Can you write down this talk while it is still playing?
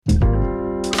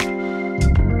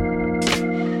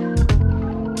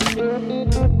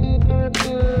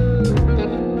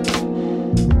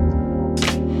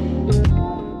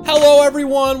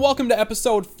everyone, welcome to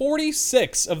episode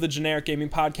 46 of the Generic Gaming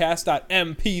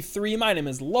Podcast.mp3. My name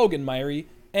is Logan Myrie,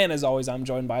 and as always, I'm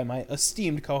joined by my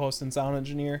esteemed co-host and sound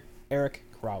engineer, Eric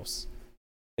Kraus.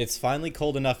 It's finally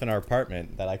cold enough in our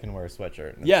apartment that I can wear a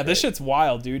sweatshirt. Yeah, this shit's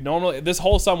wild, dude. Normally, this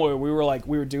whole summer, we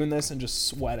were doing this and just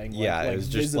sweating. Yeah, like it was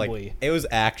just visibly. like, it was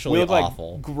actually we look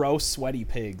awful. like gross, sweaty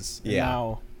pigs. And Yeah.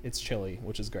 now it's chilly,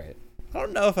 which is great. I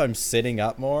don't know if I'm sitting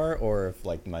up more or if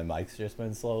like my mic's just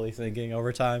been slowly sinking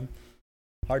over time.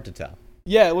 Hard to tell.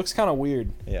 Yeah, it looks kind of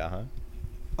weird. Yeah,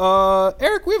 huh?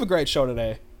 Eric, we have a great show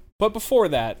today. But before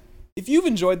that, if you've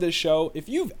enjoyed this show, if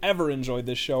you've ever enjoyed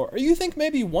this show, or you think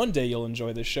maybe one day you'll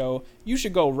enjoy this show, you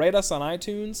should go rate us on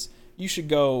iTunes. You should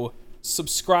go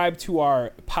subscribe to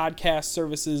our podcast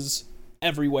services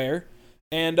everywhere.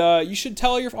 And you should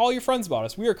tell all your friends about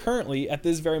us. We are currently, at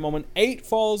this very moment, 8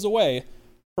 follows away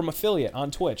from affiliate on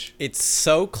Twitch. It's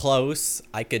so close,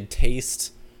 I could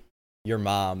taste your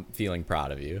mom feeling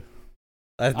proud of you.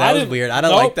 That was weird. I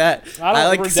don't like that. I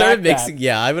like started mixing. That.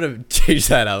 Yeah, I'm gonna change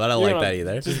that up. I don't You're like that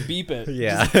either. Just beep it.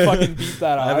 Yeah, just fucking beep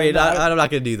that out. I mean, I'm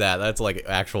not gonna do that. That's like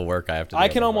actual work I have to do. I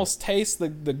can almost taste the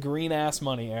green ass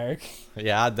money, Eric.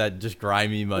 Yeah, that just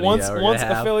grimy money. Once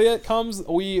have. affiliate comes,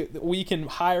 we can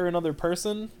hire another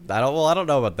person. I don't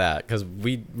know about that because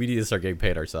we need to start getting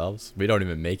paid ourselves. We don't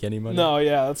even make any money. No,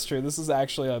 yeah, that's true. This is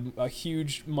actually a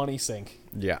huge money sink.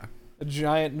 Yeah. A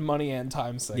giant money and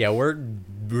time sink. Yeah, we're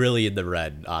really in the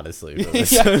red, honestly. For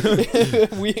this.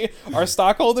 Yeah, our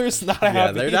stockholders not happy.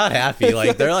 Yeah, they're not happy.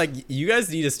 Like they're like, you guys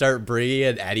need to start bringing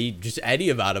in any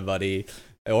amount of money,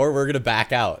 or we're gonna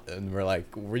back out. And we're like,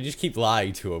 we just keep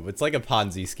lying to them. It's like a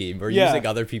Ponzi scheme. We're using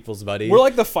other people's money. We're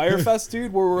like the Firefest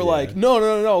dude, where we're like,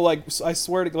 no. Like I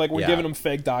swear to, like we're Yeah. giving them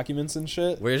fake documents and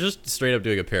shit. We're just straight up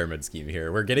doing a pyramid scheme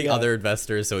here. We're getting other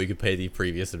investors so we can pay the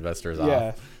previous investors off.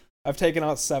 Yeah, I've taken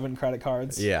out 7 credit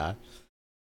cards. Yeah.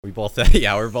 We both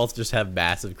we're both just have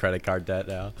massive credit card debt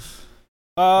now.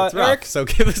 Eric, so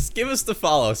give us the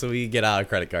follow so we can get out of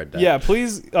credit card debt. yeah,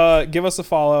 please give us a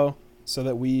follow so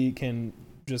that we can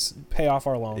just pay off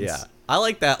our loans. Yeah. I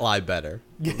like that line better.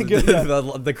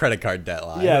 The credit card debt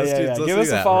line. Yeah. Let's Give do us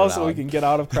a that follow from so now we on. can get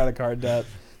out of credit card debt.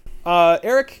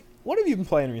 Eric, what have you been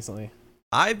playing recently?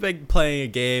 I've been playing a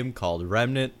game called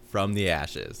Remnant from the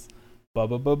Ashes. Bum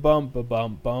bum bum bum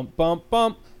bum bum bum bum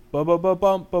bum bum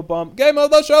bum bum bum. Game of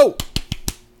the show.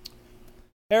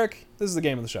 Eric, this is the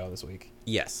game of the show this week.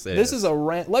 Yes, This is a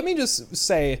rant. Let me just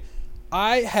say,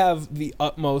 I have the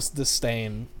utmost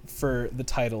disdain for the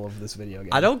title of this video game.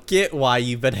 I don't get why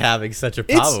you've been having such a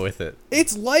problem with it.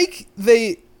 It's like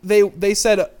they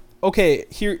said, okay,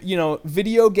 here,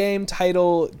 video game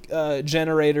title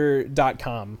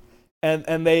generator.com.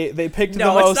 And they picked the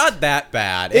most. No, it's not that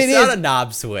bad. It's not a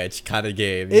knob switch kind of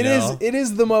game. It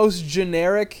is the most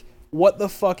generic, what the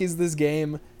fuck is this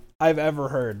game I've ever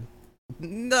heard.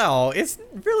 No, it's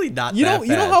really not You that know, bad.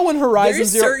 you know how when Horizon There's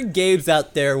Zero certain games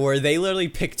out there where they literally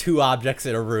pick 2 objects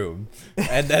in a room,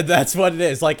 and that's what it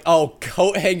is. Like, oh,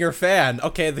 coat hanger fan.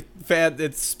 Okay, the fan,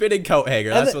 it's spinning coat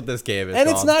hanger. That's what this game is. And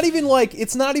called. it's not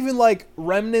even like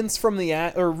remnants from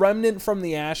the remnant from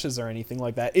the ashes or anything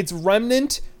like that. It's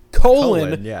remnant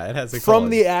colon yeah, it has a from colon.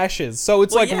 the ashes. So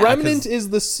it's like yeah, Remnant is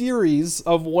the series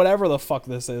of whatever the fuck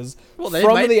this is. Well, they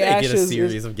from might the make ashes it a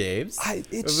series of games.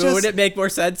 Would it make more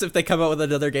sense if they come out with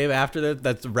another game after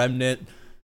that's Remnant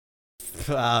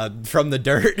from the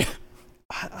dirt?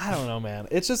 I don't know, man.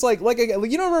 It's just like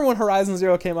remember when Horizon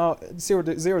Zero came out,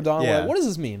 Zero Dawn? Yeah. Like, what does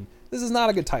this mean? This is not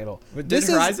a good title. But did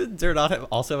Horizon Zero Dawn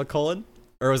also have a colon?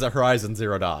 Or was it Horizon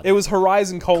Zero Dawn? It was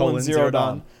Horizon colon Zero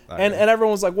Dawn. Okay. And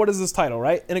everyone was like, what is this title,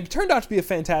 right? And it turned out to be a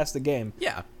fantastic game.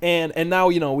 Yeah. And now,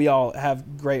 we all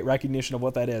have great recognition of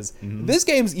what that is. Mm-hmm. This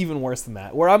game's even worse than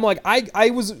that, where I'm like, I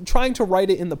was trying to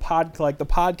write it in the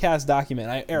podcast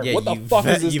document. Eric, what the fuck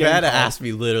is this game You've had to called? ask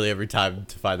me literally every time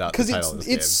to find out the title of this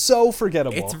game. It's so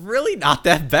forgettable. It's really not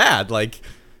that bad. Like,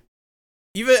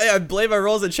 even I blame my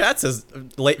roles in chat says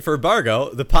late for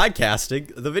embargo, the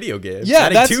podcasting, the video game. Yeah,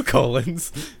 adding 2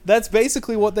 colons. That's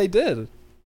basically what they did.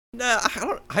 Nah,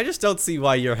 I just don't see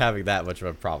why you're having that much of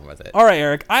a problem with it. All right,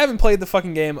 Eric, I haven't played the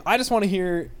fucking game. I just want to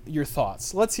hear your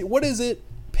thoughts. Let's hear, what is it?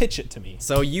 Pitch it to me.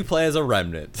 So you play as a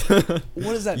remnant. What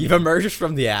does that mean? You've emerged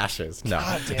from the ashes. No.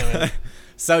 God damn it.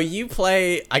 So you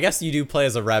play, I guess you do play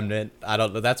as a remnant. I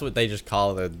don't know. That's what they just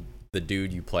call the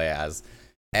dude you play as.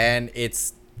 And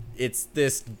it's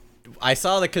this, I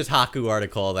saw the Kotaku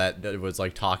article that was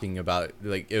like talking about,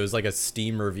 like, it was like a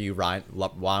Steam review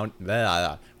roundup.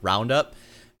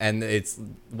 And it's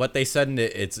what they said in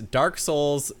it, it's Dark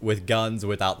Souls with guns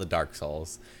without the Dark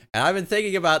Souls. And I've been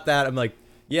thinking about that. I'm like,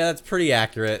 Yeah, that's pretty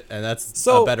accurate, and that's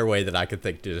So- a better way that I could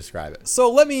think to describe it. So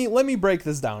let me break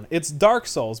this down. It's Dark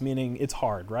Souls, meaning it's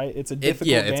hard, right? It's a difficult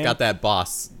game. It's got that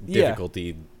boss Yeah.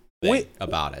 difficulty thing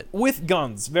about it. With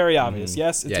guns, very obvious.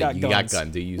 Yes, it's got you guns. got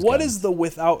guns. You use What guns. is the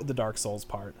without the Dark Souls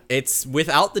part? It's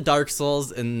without the Dark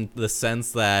Souls in the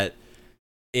sense that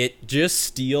it just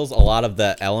steals a lot of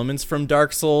the elements from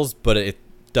Dark Souls, but it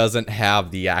doesn't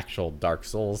have the actual Dark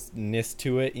Souls-ness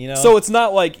to it, you know? So it's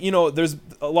not like, there's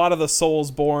a lot of the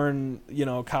Soulsborne,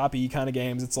 copy kind of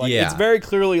games. It's like, it's very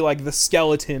clearly like the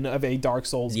skeleton of a Dark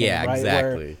Souls game, right?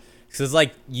 Exactly. Because it's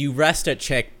like you rest at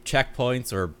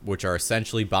checkpoints, which are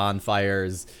essentially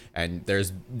bonfires, and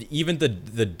there's even the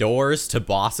doors to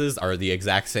bosses are the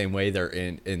exact same way they're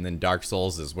in Dark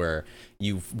Souls, is where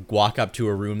you walk up to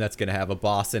a room that's gonna have a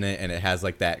boss in it, and it has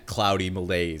like that cloudy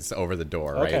malaise over the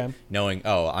door, right? Okay. Knowing,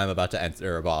 I'm about to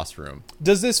enter a boss room.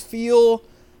 Does this feel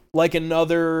like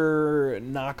another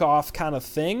knockoff kind of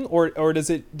thing, or is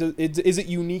it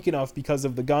unique enough because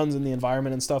of the guns and the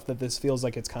environment and stuff that this feels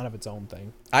like it's kind of its own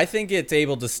thing? I think it's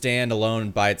able to stand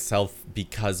alone by itself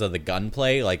because of the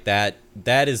gunplay. Like that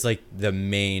is like the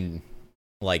main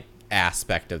like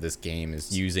aspect of this game,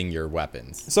 is using your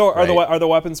weapons. So are right? the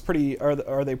weapons pretty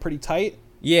are they pretty tight?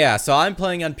 Yeah, so I'm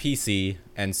playing on PC,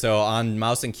 and so on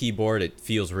mouse and keyboard it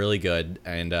feels really good,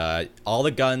 and all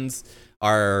the guns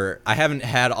all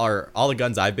the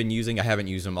guns I've been using, I haven't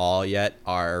used them all yet,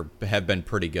 have been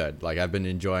pretty good. Like, I've been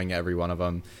enjoying every one of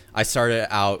them.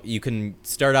 You can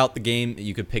start out the game,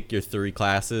 you could pick your 3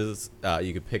 classes,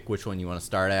 you could pick which one you want to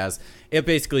start as. It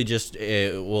basically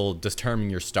it will determine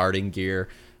your starting gear.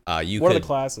 What are the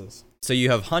classes? So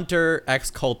you have Hunter,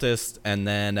 Ex-Cultist, and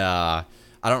then I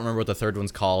don't remember what the third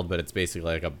one's called, but it's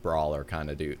basically like a brawler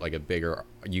kind of dude, like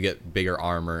you get bigger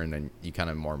armor, and then you kind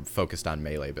of more focused on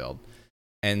melee build.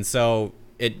 And so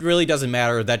it really doesn't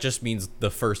matter. That just means the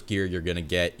first gear you're going to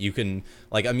get. You can,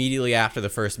 like, immediately after the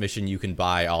first mission, you can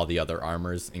buy all the other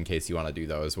armors in case you want to do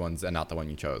those ones and not the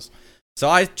one you chose. So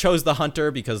I chose the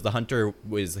Hunter because the Hunter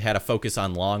had a focus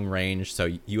on long range.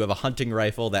 So you have a hunting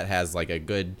rifle that has like a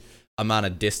good amount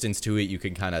of distance to it. You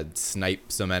can kind of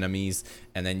snipe some enemies,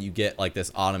 and then you get like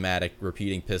this automatic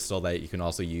repeating pistol that you can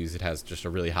also use. It has just a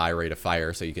really high rate of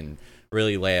fire, so you can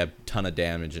really lay a ton of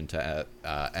damage into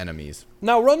enemies.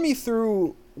 Now run me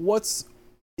through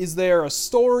is there a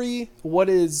story? What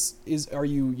are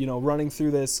you running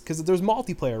through this? Because there's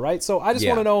multiplayer, right? So I just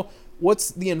want to know,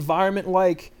 what's the environment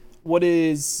like? What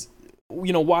is,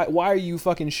 why are you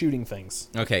fucking shooting things?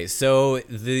 Okay, so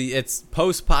it's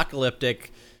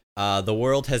post-apocalyptic. The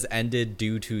world has ended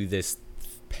due to this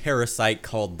parasite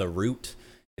called the Root.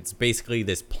 It's basically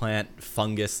this plant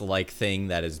fungus-like thing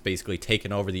that has basically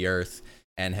taken over the earth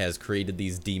and has created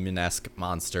these demon-esque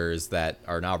monsters that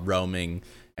are now roaming.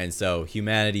 And so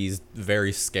humanity's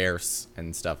very scarce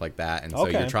and stuff like that. And so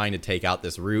you're trying to take out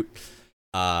this Root.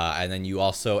 And then you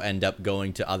also end up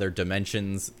going to other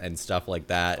dimensions and stuff like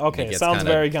that. Okay, sounds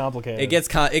very complicated. It gets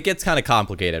kind of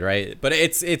complicated, right? But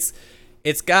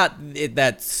it's got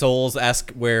that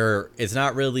Souls-esque where it's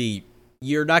not really,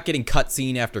 you're not getting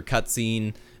cutscene after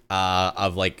cutscene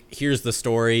of like, here's the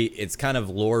story. It's kind of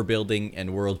lore building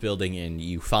and world building, and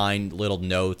you find little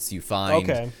notes. You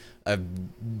find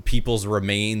people's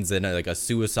remains and like a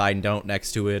suicide note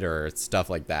next to it or stuff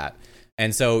like that.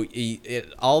 And so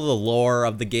all the lore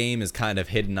of the game is kind of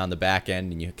hidden on the back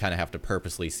end, and you kind of have to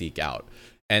purposely seek out.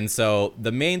 And so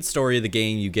the main story of the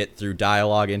game you get through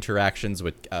dialogue interactions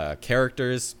with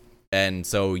characters. And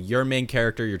so your main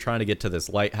character, you're trying to get to this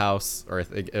lighthouse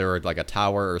or like a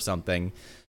tower or something.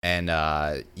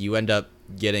 And you end up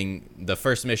getting the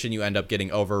first mission, you end up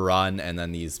getting overrun, and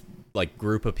then these like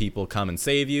group of people come and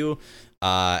save you.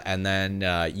 And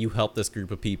then you help this group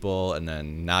of people, and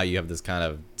then now you have this kind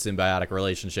of symbiotic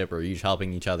relationship where you're each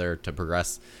helping each other to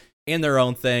progress in their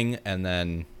own thing, and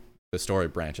then the story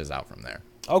branches out from there.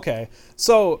 Okay,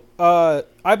 so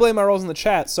I blame my roles in the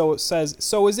chat. So it says,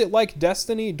 so is it like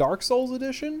Destiny Dark Souls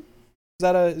edition?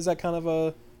 Is that kind of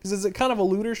a? Because is it kind of a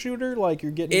looter shooter? Like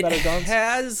you're getting better guns? It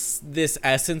has this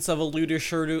essence of a looter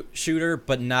shooter,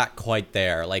 but not quite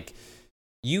there. Like,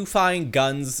 you find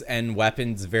guns and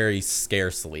weapons very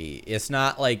scarcely. It's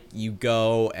not like you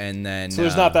go and then... So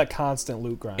there's not that constant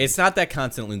loot grind. It's not that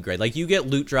constant loot grind. Like, you get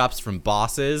loot drops from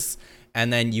bosses,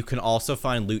 and then you can also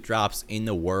find loot drops in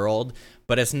the world,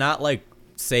 but it's not like,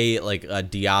 say, like a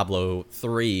Diablo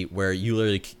 3, where you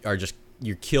literally are just...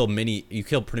 You kill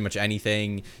pretty much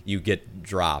anything, you get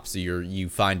drops. You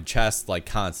find chests like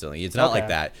constantly. It's not like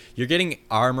that. You're getting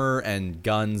armor and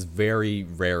guns very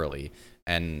rarely,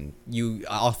 and you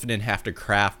often have to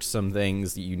craft some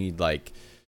things that you need, like,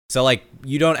 so like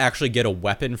you don't actually get a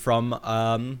weapon from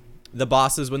the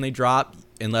bosses when they drop,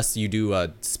 unless you do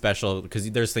a special, because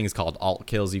there's things called alt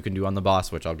kills you can do on the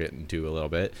boss, which I'll get into a little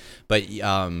bit. But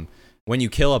when you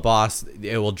kill a boss,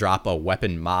 it will drop a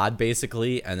weapon mod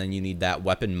basically, and then you need that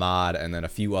weapon mod and then a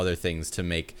few other things to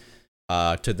make.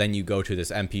 Then you go to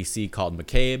this NPC called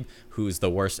McCabe, who's the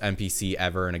worst NPC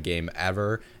ever in a game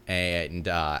ever, and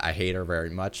I hate her very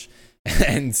much.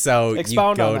 And so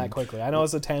expound on that quickly. I know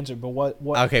it's a tangent, but what?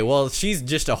 Okay, well, she's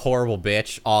just a horrible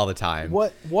bitch all the time.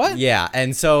 What? Yeah,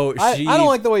 and so I don't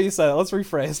like the way you said it. Let's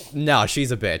rephrase. No,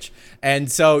 she's a bitch,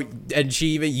 and she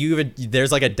even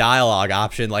there's like a dialogue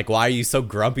option, like, why are you so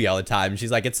grumpy all the time? And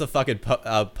she's like, it's a fucking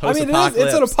post-apocalypse. I mean,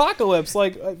 it's an apocalypse.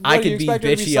 Like, I could be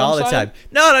bitchy all the time.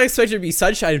 No, I don't expect her to be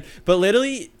sunshine, but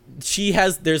literally.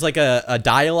 There's like a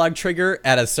dialogue trigger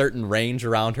at a certain range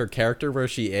around her character where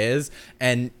she is,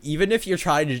 and even if you're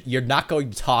not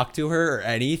going to talk to her or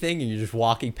anything, and you're just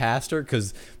walking past her,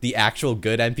 because the actual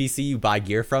good NPC you buy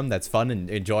gear from that's fun and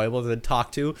enjoyable to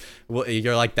talk to, well,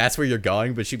 you're like, that's where you're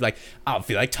going, but she'd be like, I don't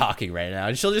feel like talking right now,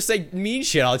 and she'll just say mean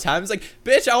shit all the time. It's like,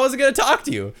 bitch, I wasn't gonna talk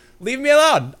to you. Leave me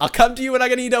alone. I'll come to you when I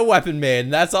need a weapon made,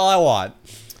 and that's all I want.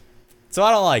 So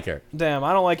I don't like her. Damn,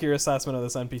 I don't like your assessment of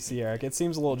this NPC, Eric. It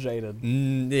seems a little jaded.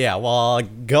 Yeah, well,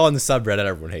 go on the subreddit.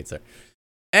 Everyone hates her.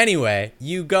 Anyway,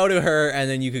 you go to her, and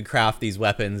then you can craft these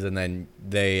weapons, and then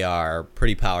they are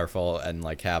pretty powerful and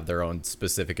like have their own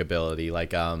specific ability.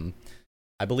 Like, I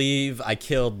believe I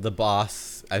killed the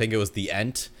boss. I think it was the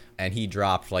Ent, and he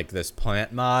dropped like this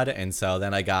plant mod, and so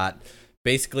then I got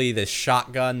basically this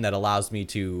shotgun that allows me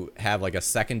to have like a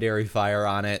secondary fire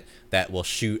on it that will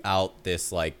shoot out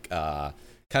this like kind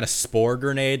of spore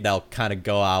grenade that'll kind of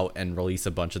go out and release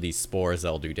a bunch of these spores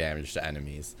that'll do damage to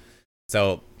enemies.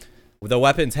 So the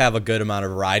weapons have a good amount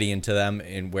of variety into them,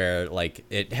 in where like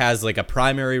it has like a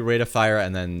primary rate of fire,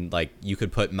 and then like you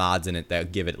could put mods in it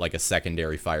that give it like a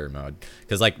secondary fire mode.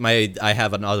 Because like I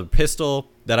have another pistol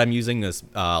that I'm using, this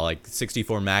like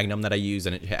 64 Magnum that I use,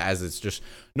 and it's just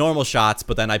normal shots,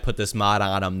 but then I put this mod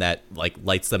on them that like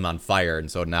lights them on fire, and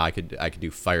so now I could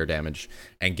do fire damage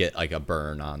and get like a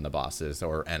burn on the bosses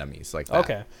or enemies like that.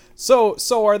 Okay, so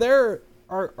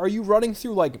are you running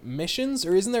through like missions,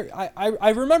 or isn't there?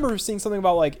 I remember seeing something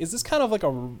about like, is this kind of like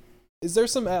is there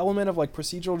some element of like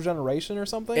procedural generation or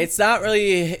something? It's not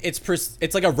really. It's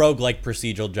like a roguelike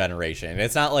procedural generation.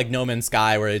 It's not like No Man's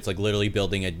Sky where it's like literally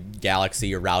building a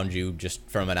galaxy around you just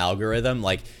from an algorithm.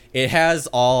 Like it has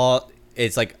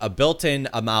it's like a built-in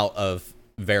amount of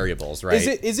variables, right?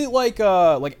 Is it like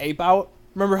Ape Out?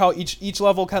 Remember how each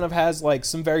level kind of has like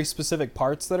some very specific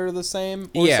parts that are the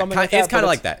same? Or something like that, it's kind of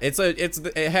like that.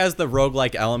 It has the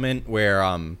roguelike element where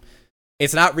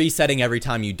it's not resetting every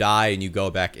time you die and you go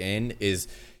back in. Is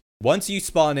once you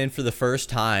spawn in for the first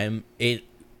time, it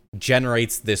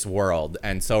generates this world.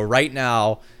 And so right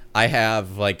now I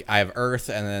have Earth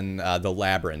and then the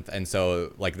Labyrinth, and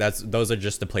so like those are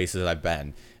just the places I've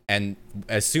been. And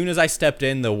as soon as I stepped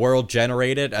in, the world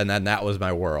generated, and then that was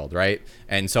my world, right?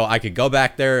 And so I could go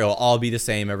back there. It'll all be the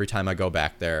same every time I go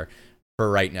back there for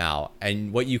right now.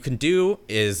 And what you can do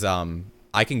is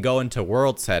I can go into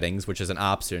world settings, which is an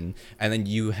option, and then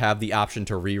you have the option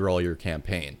to reroll your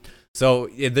campaign. So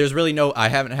there's really I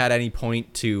haven't had any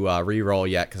point to reroll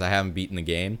yet because I haven't beaten the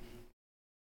game.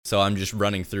 So I'm just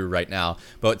running through right now.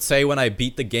 But say when I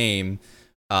beat the game,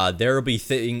 there'll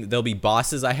be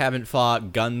bosses I haven't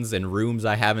fought, guns and rooms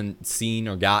I haven't seen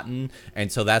or gotten, and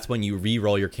so that's when you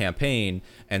re-roll your campaign,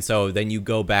 and so then you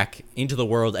go back into the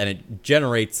world, and it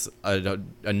generates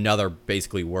another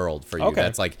basically world for you. Okay.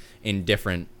 That's like in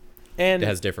different, and it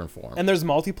has different form. And there's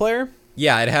multiplayer?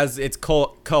 Yeah, it's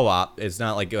co-op. It's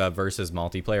not like versus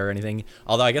multiplayer or anything,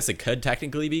 although I guess it could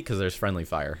technically be because there's friendly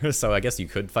fire, so I guess you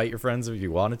could fight your friends if you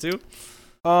wanted to.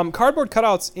 Cardboard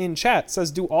Cutouts in chat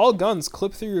says, do all guns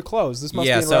clip through your clothes? This must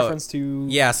be in reference to...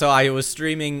 Yeah, so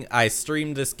I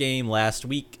streamed this game last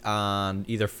week on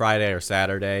either Friday or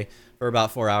Saturday for about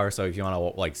 4 hours, so if you want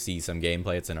to like see some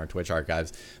gameplay, it's in our Twitch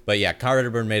archives. But yeah,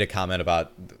 Cardboard made a comment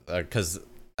about... because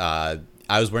I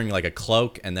was wearing like a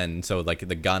cloak, and then so like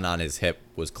the gun on his hip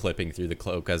was clipping through the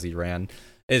cloak as he ran.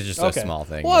 It's just a small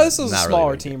thing. Well, this is a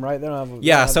smaller team, right? They don't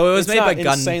have so it was made by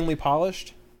Gun... insanely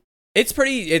polished. It's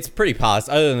pretty polished,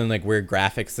 other than like weird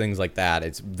graphics, things like that.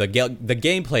 It's the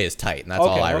gameplay is tight, and that's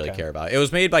all I really care about. It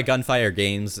was made by Gunfire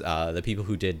Games, the people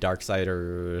who did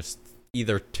Darksiders,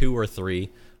 either 2 or 3,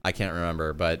 I can't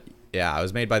remember, but yeah, it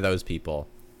was made by those people,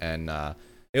 and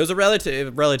it was a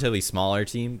relatively smaller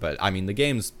team. But I mean, the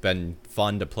game's been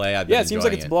fun to play. I've been it seems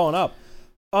like it's blowing up.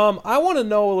 I want to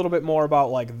know a little bit more about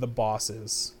like the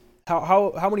bosses.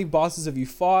 How many bosses have you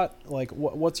fought? Like,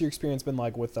 what's your experience been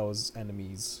like with those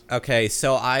enemies? Okay,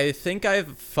 so I think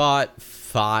I've fought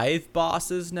 5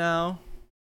 bosses now.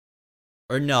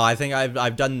 Or no, I think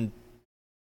I've done,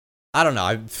 I don't know,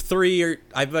 I've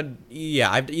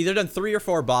either done 3 or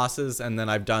 4 bosses, and then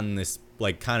I've done this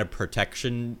like kind of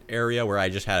protection area where I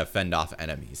just had to fend off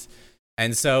enemies.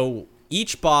 And so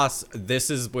each boss, this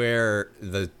is where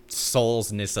the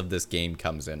soulsness of this game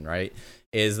comes in, right?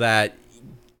 Is that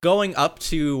going up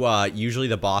to usually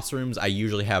the boss rooms, I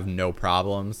usually have no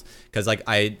problems because like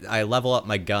I level up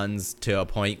my guns to a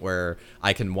point where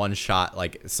I can one-shot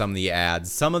like some of the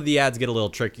ads. Some of the ads get a little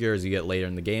trickier as you get later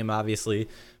in the game, obviously,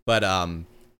 but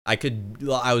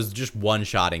I was just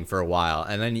one-shotting for a while,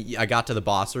 and then I got to the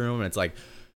boss room, and it's like,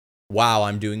 wow,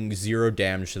 I'm doing 0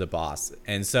 damage to the boss.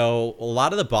 And so a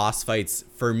lot of the boss fights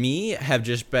for me have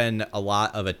just been a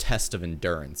lot of a test of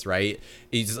endurance, right?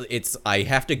 It's I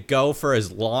have to go for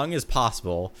as long as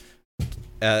possible,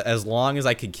 as long as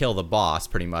I can kill the boss,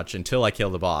 pretty much, until I kill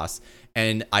the boss.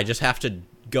 And I just have to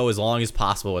go as long as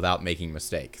possible without making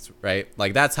mistakes, right?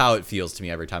 Like, that's how it feels to me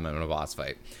every time I'm in a boss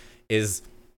fight. There's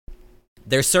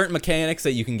certain mechanics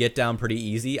that you can get down pretty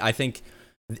easy. I think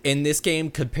in this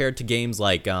game, compared to games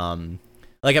like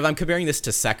if I'm comparing this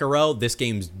to Sekiro, this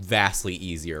game's vastly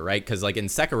easier, right? Because like in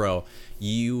Sekiro,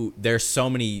 there's so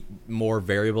many more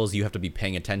variables you have to be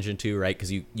paying attention to, right?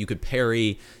 Because you could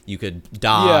parry, you could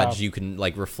dodge, you can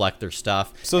like reflect their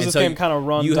stuff. So is this game kind of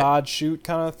run, dodge, shoot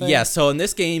kind of thing? Yeah. So in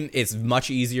this game, it's much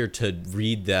easier to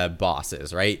read the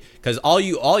bosses, right? Because all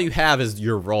you have is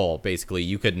your roll. Basically,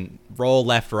 you can roll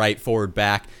left, right, forward,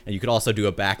 back, and you could also do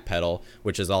a back pedal,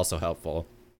 which is also helpful.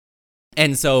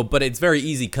 And so, but it's very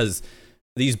easy because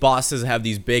these bosses have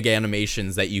these big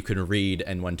animations that you can read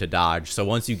and when to dodge. So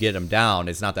once you get them down,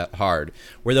 it's not that hard.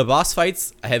 Where the boss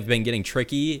fights have been getting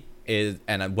tricky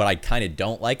and what I kind of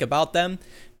don't like about them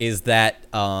is that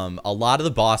a lot of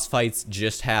the boss fights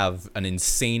just have an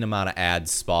insane amount of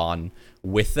ads spawn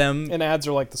with them. And ads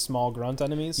are like the small grunt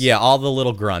enemies? Yeah, all the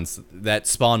little grunts that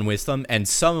spawn with them, and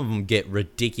some of them get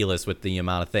ridiculous with the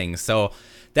amount of things. So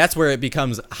that's where it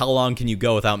becomes, how long can you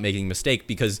go without making a mistake?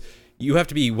 Because you have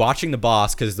to be watching the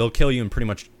boss, because they'll kill you in pretty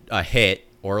much a hit,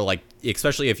 or like,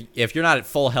 especially if you're not at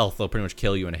full health, they'll pretty much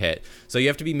kill you in a hit. So you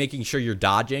have to be making sure you're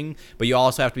dodging, but you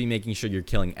also have to be making sure you're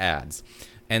killing ads.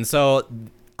 And so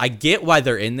I get why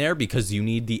they're in there, because you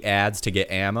need the ads to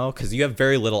get ammo, because you have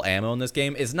very little ammo in this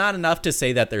game. It's not enough to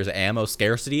say that there's ammo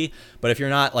scarcity, but if you're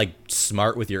not like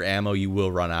smart with your ammo, you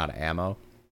will run out of ammo.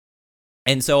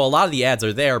 And so a lot of the ads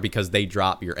are there because they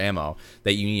drop your ammo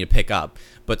that you need to pick up.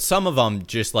 But some of them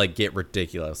just like get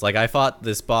ridiculous. Like I fought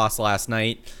this boss last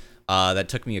night that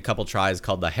took me a couple tries,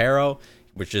 called the Harrow,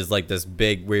 which is like this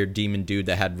big weird demon dude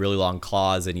that had really long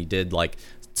claws, and he did like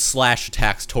slash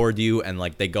attacks toward you, and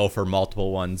like they go for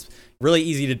multiple ones. Really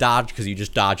easy to dodge because you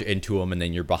just dodge into him and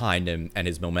then you're behind him, and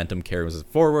his momentum carries us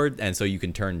forward, and so you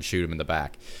can turn and shoot him in the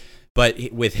back.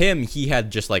 But with him, he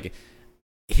had just like,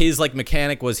 his like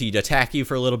mechanic was he'd attack you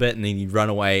for a little bit and then he'd run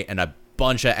away, and a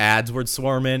bunch of ads would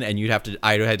swarm in, and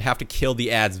I'd have to kill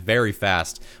the ads very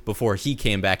fast before he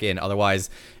came back in. Otherwise,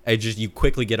 you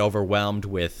quickly get overwhelmed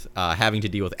with having to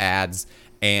deal with ads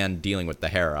and dealing with the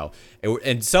Harrow.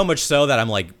 And so much so that I'm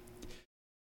like,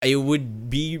 it would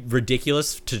be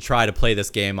ridiculous to try to play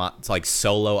this game like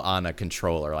solo on a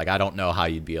controller. Like, I don't know how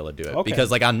you'd be able to do it. Okay.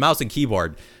 Because like on mouse and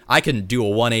keyboard, I can do a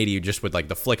 180 just with like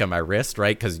the flick of my wrist,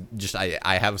 right? Because just I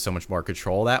have so much more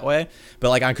control that way. But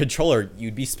like on controller,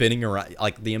 you'd be spinning around.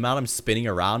 Like the amount I'm spinning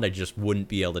around, I just wouldn't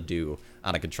be able to do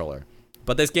on a controller.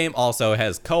 But this game also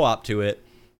has co-op to it,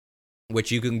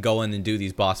 which you can go in and do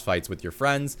these boss fights with your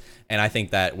friends, and I think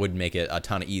that would make it a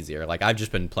ton easier. Like I've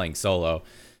just been playing solo,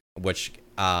 which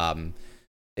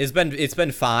it's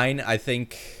been fine. I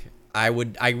think I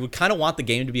would kind of want the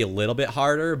game to be a little bit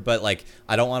harder, but like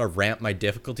I don't want to ramp my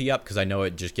difficulty up because I know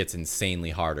it just gets insanely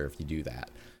harder if you do that.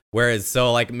 Whereas,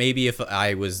 so like maybe if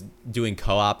I was doing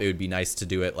co-op, it would be nice to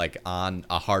do it like on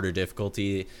a harder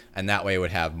difficulty, and that way it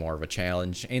would have more of a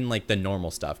challenge in like the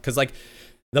normal stuff. Because like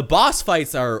the boss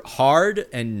fights are hard,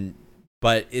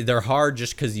 but they're hard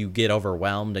just because you get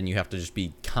overwhelmed and you have to just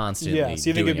be constantly. Yeah, so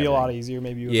you think it'd be a lot easier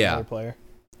maybe with another player.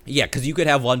 Yeah, because you could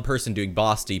have one person doing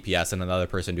boss DPS and another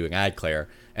person doing ad clear,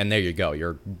 and there you go.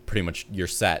 You're pretty much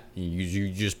set. You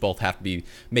just both have to be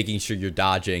making sure you're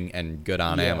dodging and good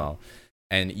on ammo.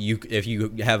 And if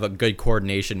you have a good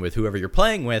coordination with whoever you're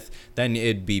playing with, then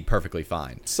it'd be perfectly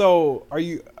fine. So,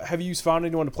 have you found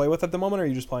anyone to play with at the moment, or are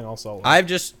you just playing all solo? I've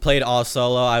just played all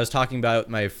solo. I was talking about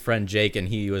my friend Jake, and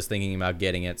he was thinking about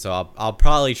getting it. So I'll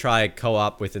probably try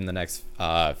co-op within the next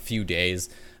few days.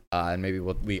 And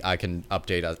maybe I can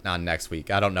update on next week.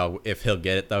 I don't know if he'll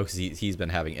get it though, because he's been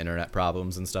having internet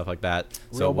problems and stuff like that.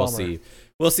 So we'll see.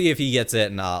 We'll see if he gets it,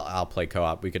 and I'll play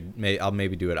co-op. I'll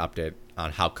maybe do an update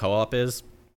on how co-op is.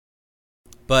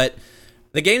 But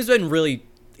the game's been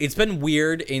it's been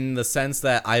weird in the sense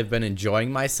that I've been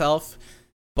enjoying myself,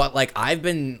 but like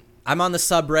I'm on the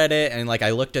subreddit, and like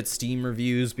I looked at Steam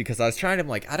reviews because I was trying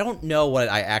to I don't know what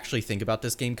I actually think about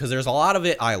this game, because there's a lot of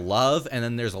it I love, and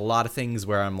then there's a lot of things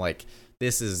where I'm like,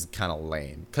 this is kind of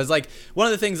lame. Because like one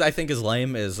of the things I think is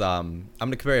lame is I'm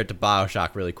gonna compare it to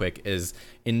BioShock really quick. Is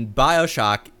in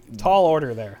BioShock, tall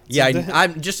order there. Yeah,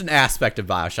 I'm just an aspect of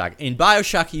BioShock. In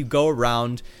BioShock, you go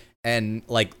around and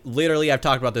like literally, I've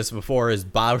talked about this before. Is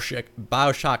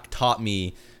BioShock taught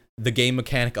me the game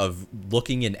mechanic of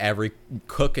looking in every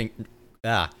crook?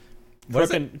 No,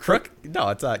 it's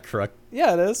not crook.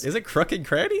 Yeah, it is. Is it crook and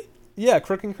cranny? Yeah,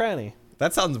 crook and cranny.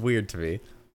 That sounds weird to me,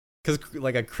 because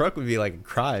like a crook would be like a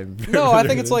crime. No, I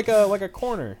think it's like a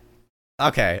corner.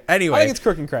 Okay. Anyway, I think it's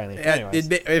crook and cranny.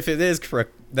 If it is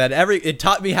crook, then it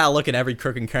taught me how to look in every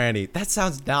crook and cranny. That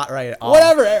sounds not right at all.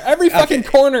 Whatever. Every fucking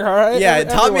corner. All right. Yeah, it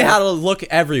taught me how to look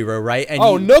everywhere. Right.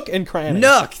 And nook and cranny.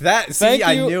 Nook.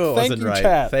 I knew it wasn't right.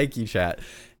 Chat. Thank you, chat.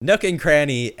 Nook and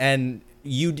cranny, and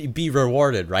you'd be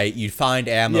rewarded, right? You'd find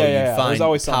ammo. You'd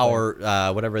find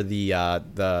power. Whatever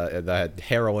the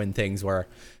heroin things were.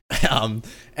 And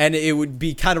it would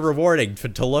be kind of rewarding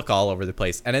to look all over the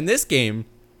place. And in this game,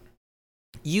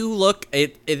 you look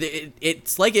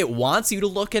it's like it wants you to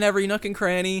look in every nook and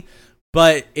cranny,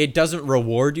 but it doesn't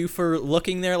reward you for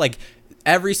looking there. Like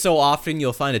every so often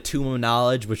you'll find a Tomb of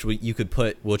Knowledge which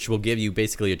will give you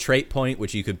basically a trait point,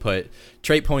 which you could put.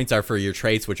 Trait points are for your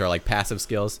traits, which are like passive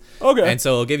skills. Okay. And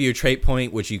so it'll give you a trait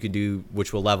point which you could do,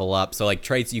 which will level up. So like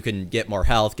traits, you can get more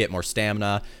health, get more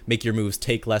stamina, make your moves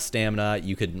take less stamina,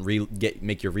 you could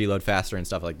make your reload faster and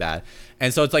stuff like that.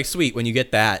 And so it's like sweet when you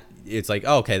get that. It's like,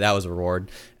 oh, okay, that was a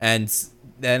reward. And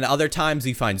then other times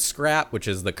you find scrap, which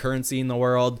is the currency in the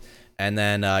world. And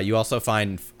then you also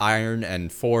find iron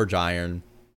and forge iron,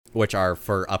 which are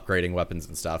for upgrading weapons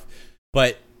and stuff.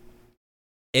 But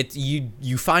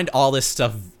you find all this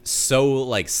stuff so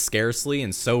like scarcely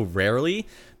and so rarely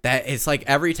that it's like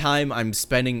every time I'm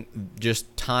spending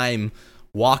just time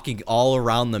walking all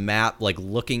around the map, like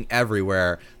looking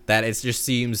everywhere, that it just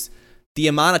seems the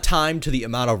amount of time to the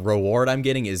amount of reward I'm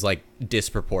getting is like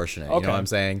disproportionate. Okay. You know what I'm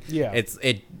saying? Yeah.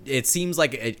 It seems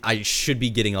like I should be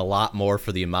getting a lot more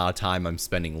for the amount of time I'm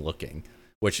spending looking.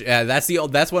 Which that's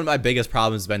one of my biggest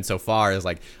problems been so far, is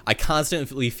like I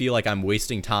constantly feel like I'm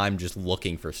wasting time just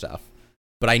looking for stuff.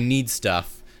 But I need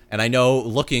stuff, and I know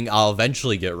looking I'll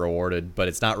eventually get rewarded, but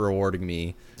it's not rewarding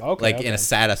me in a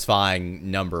satisfying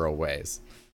number of ways.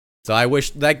 So I wish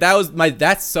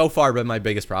that's so far been my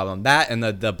biggest problem. That and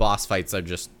the boss fights are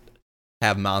just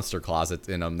have monster closets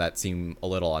in them that seem a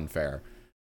little unfair.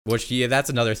 Which that's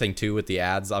another thing too with the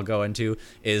ads I'll go into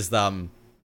is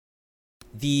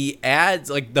the ads,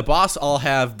 like the boss all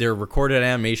have their recorded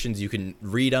animations. You can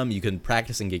read them, you can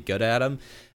practice and get good at them.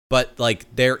 But like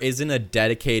there isn't a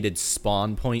dedicated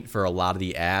spawn point for a lot of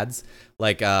the ads.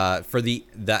 Like for the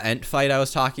Ent fight I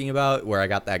was talking about, where I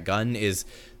got that gun, is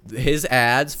his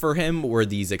ads for him were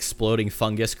these exploding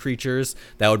fungus creatures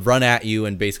that would run at you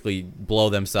and basically blow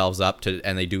themselves up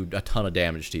and they do a ton of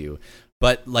damage to you.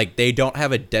 But like they don't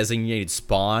have a designated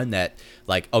spawn that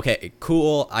like, okay,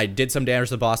 cool, I did some damage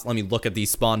to the boss, let me look at these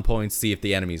spawn points, see if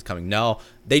the enemy's coming. No,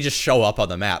 they just show up on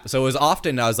the map. So it was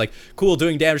often I was like, cool,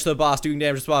 doing damage to the boss,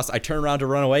 I turn around to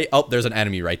run away, oh, there's an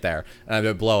enemy right there, and I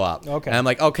would blow up. Okay. And I'm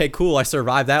like, okay, cool, I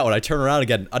survived that one. I turn around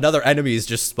again, another enemy is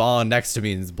just spawned next to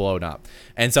me and is blown up.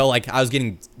 And so like I was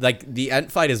getting, like the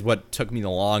Ent fight is what took me the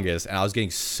longest, and I was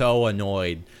getting so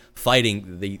annoyed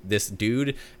fighting this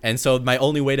dude, and so my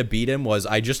only way to beat him was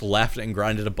I just left and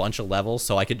grinded a bunch of levels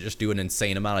so I could just do an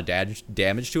insane amount of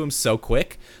damage to him so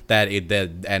quick that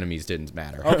the enemies didn't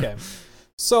matter. Okay.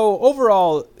 So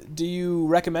overall, do you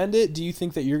recommend it? Do you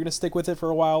think that you're going to stick with it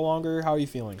for a while longer? How are you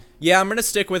feeling? Yeah, I'm going to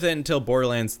stick with it until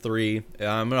Borderlands 3.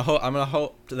 I'm going to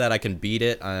hope that I can beat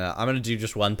it. I'm going to do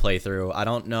just one playthrough. I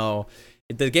don't know.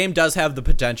 The game does have the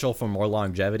potential for more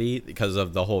longevity because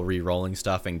of the whole re-rolling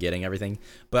stuff and getting everything.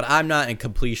 But I'm not a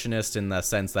completionist in the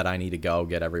sense that I need to go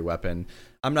get every weapon.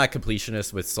 I'm not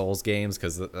completionist with Souls games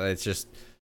because it's just,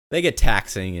 they get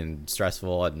taxing and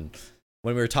stressful. And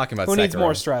when we were talking about Sekiro, needs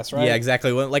more stress, right? Yeah,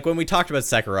 exactly. When we talked about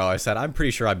Sekiro, I said, I'm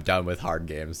pretty sure I'm done with hard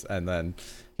games. And then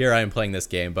here I am playing this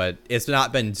game. But it's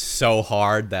not been so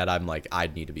hard that I'm like, I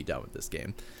need to be done with this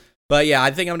game. But yeah,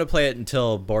 I think I'm going to play it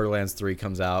until Borderlands 3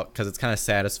 comes out because it's kind of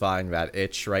satisfying that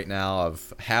itch right now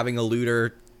of having a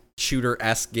looter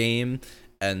shooter-esque game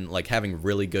and like having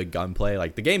really good gunplay.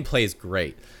 Like the game plays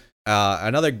great.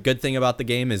 Another good thing about the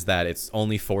game is that it's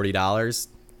only $40.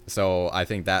 So I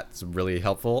think that's really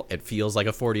helpful. It feels like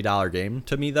a $40 game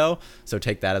to me though. So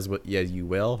take that as what you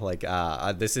will. Like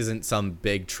this isn't some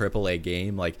big AAA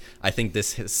game. Like I think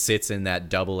this sits in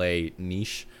that AA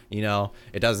niche. You know,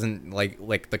 it doesn't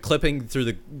like the clipping through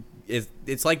the.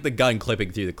 It's like the gun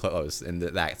clipping through the clothes in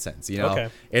that sense. You know, Okay.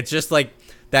 It's just like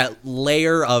that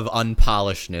layer of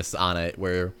unpolishedness on it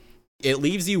where it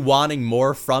leaves you wanting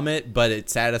more from it, but it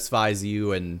satisfies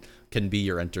you and can be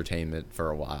your entertainment for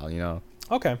a while. You know.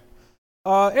 Okay.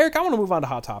 Eric, I want to move on to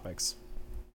hot topics.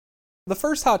 The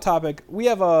first hot topic, we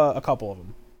have a couple of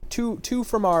them. Two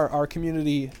from our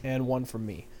community and one from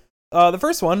me. The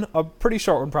first one, a pretty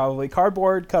short one probably,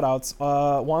 Cardboard Cutouts,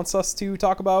 wants us to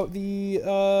talk about the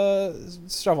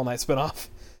Shovel Knight spinoff.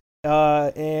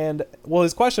 And, well,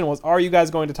 his question was, are you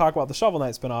guys going to talk about the Shovel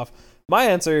Knight spinoff? My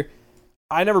answer,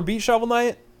 I never beat Shovel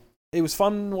Knight. It was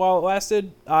fun while it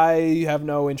lasted. I have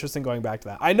no interest in going back to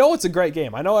that. I know it's a great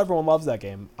game. I know everyone loves that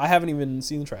game. I haven't even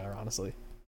seen the trailer, honestly.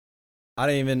 I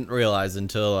didn't even realize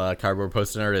until Cardboard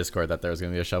posted in our Discord that there was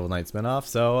going to be a Shovel Knight spinoff.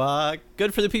 So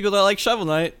good for the people that like Shovel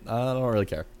Knight. I don't really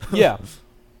care. Yeah.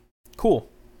 Cool.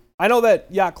 I know that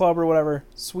Yacht Club or whatever,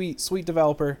 sweet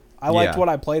developer. I liked what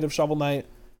I played of Shovel Knight.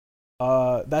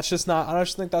 That's just not, I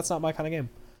just think that's not my kind of game.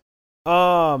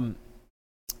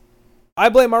 I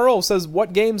Blame My Role says,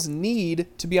 what games need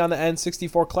to be on the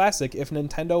N64 Classic if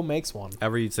Nintendo makes one?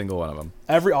 Every single one of them.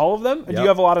 All of them? Yep. Do you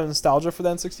have a lot of nostalgia for the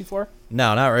N64?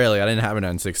 No, not really. I didn't have an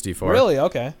N64. Really?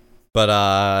 Okay. But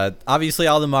obviously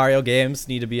all the Mario games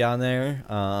need to be on there.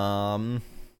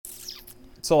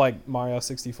 So like Mario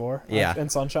 64? Yeah.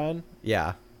 And Sunshine?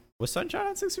 Yeah. Was Sunshine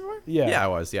on 64? Yeah. Yeah, it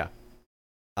was, yeah.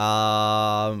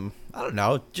 I don't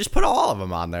know. Just put all of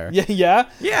them on there. Yeah?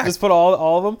 Yeah. Just put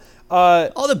all of them?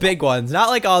 All the big ones, not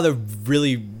like all the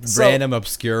really random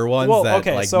obscure ones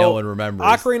no one remembers.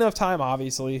 Ocarina of Time,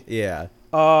 obviously. Yeah.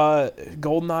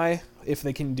 GoldenEye, if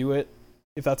they can do it,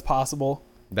 if that's possible.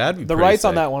 That'd be the pretty rights sick.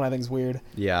 on that one I think is weird.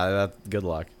 Yeah, good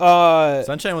luck.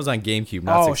 Sunshine was on GameCube,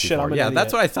 not 64. Shit, I'm an yeah, idiot.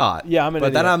 That's what I thought. Yeah, I'm an But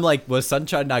idiot. then I'm like, was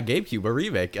Sunshine not GameCube a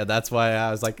remake? And that's why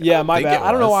I was like, yeah, my bad.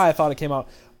 I don't know why I thought it came out.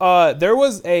 There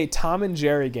was a Tom and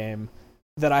Jerry game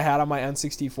that I had on my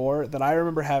N64 that I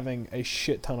remember having a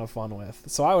shit ton of fun with.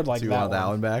 So I would like so you that want that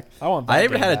one back? I want that I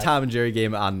even game had back. a Tom and Jerry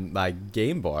game on my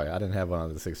Game Boy. I didn't have one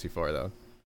on the 64 though.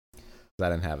 I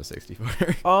didn't have a 64.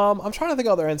 I'm trying to think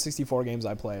of other N64 games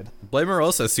I played. Blame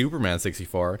Rosa Superman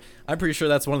 64. I'm pretty sure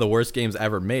that's one of the worst games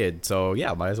ever made. So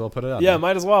yeah, might as well put it on. Yeah, there.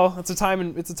 might as well. It's a time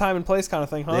and place kind of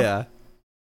thing, huh? Yeah.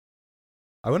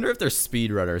 I wonder if there's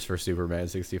speedrunners for Superman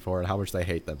 64 and how much they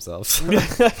hate themselves.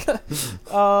 I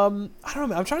don't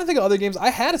know. I'm trying to think of other games. I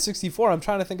had a 64. I'm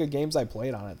trying to think of games I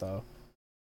played on it though.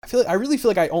 I really feel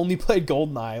like I only played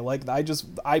GoldenEye. Like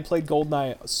I played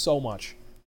GoldenEye so much.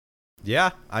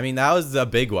 Yeah, I mean that was the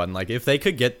big one. Like if they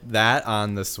could get that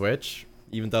on the Switch,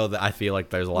 even though I feel like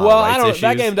there's a lot of rights issues.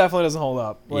 That game definitely doesn't hold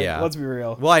up. Like, yeah, let's be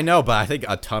real. Well, I know, but I think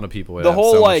a ton of people would the have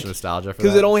whole so like much nostalgia for that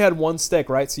because it only had one stick,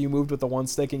 right? So you moved with the one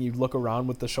stick and you'd look around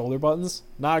with the shoulder buttons.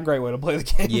 Not a great way to play the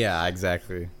game. Yeah,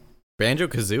 exactly.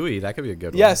 Banjo-Kazooie, that could be a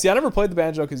good one. Yeah, see, I never played the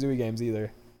Banjo-Kazooie games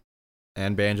either.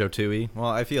 And Banjo-Tooie. Well,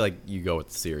 I feel like you go with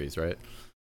the series, right?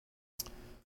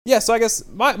 Yeah, so I guess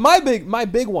my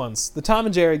big ones: the Tom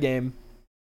and Jerry game,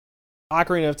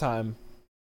 Ocarina of Time,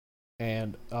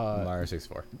 and Mario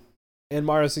 64. And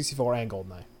Mario 64 and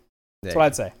GoldenEye. That's Yeah. what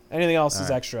I'd say. Anything else is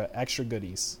Alright. extra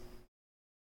goodies.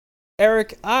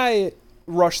 Eric, I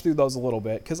rushed through those a little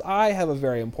bit because I have a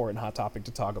very important hot topic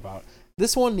to talk about.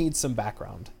 This one needs some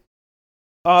background.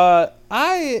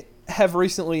 I have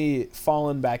recently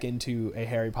fallen back into a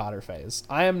Harry Potter phase.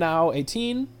 I am now a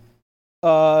teen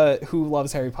who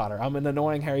loves Harry Potter. I'm an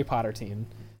annoying Harry Potter teen.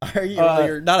 Are you?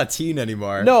 You're not a teen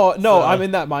anymore. No, so- I'm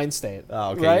in that mind state.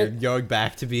 Oh, okay. Right? You're going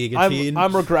back to being a teen.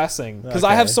 I'm regressing because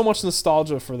I have Okay. so much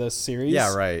nostalgia for this series.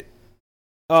 Yeah, right.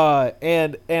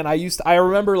 And I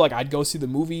remember like I'd go see the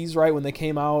movies right when they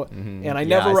came out, Mhm. and I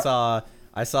Yeah, never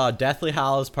I saw Deathly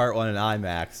Hallows Part 1 in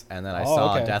IMAX, and then I Oh,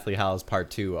 saw okay. Deathly Hallows Part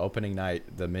 2 opening night,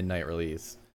 the midnight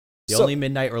release. The So- only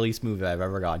midnight release movie I've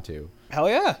ever gone to. hell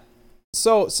yeah.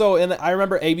 So and I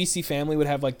remember ABC Family would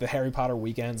have like the Harry Potter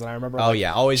weekends, and I remember Oh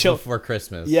yeah, always chill- before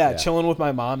Christmas. yeah, chilling with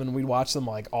my mom, and we'd watch them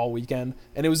like all weekend,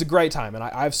 and it was a great time. And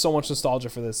I have so much nostalgia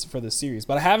for this series,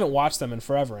 but I haven't watched them in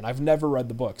forever, and I've never read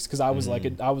the books because I was like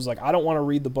I don't want to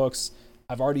read the books.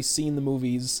 I've already seen the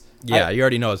movies. Yeah, you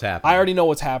already know what's happening. I already know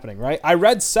what's happening, right? I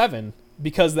read 7,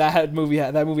 because that movie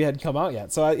hadn't come out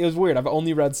yet. So it was weird. I've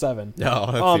only read 7.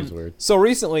 No, that seems weird. So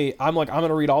recently, I'm like, I'm going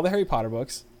to read all the Harry Potter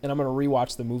books, and I'm going to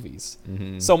rewatch the movies.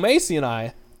 Mm-hmm. So Macy and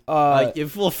I...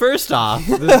 well, first off,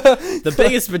 the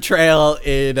biggest betrayal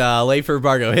in Late for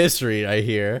Embargo history, I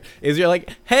hear, is you're like,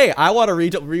 hey, I want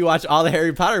to rewatch all the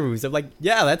Harry Potter movies. I'm like,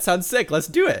 yeah, that sounds sick. Let's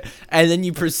do it. And then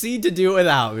you proceed to do it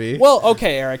without me. Well,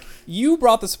 okay, Eric, you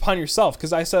brought this upon yourself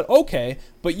because I said, okay,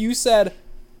 but you said,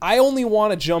 I only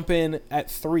want to jump in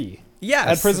at 3. Yes.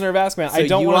 At Prisoner of Azkaban. So I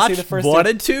don't want to see the first 1 2.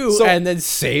 and 2, So- and then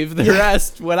save the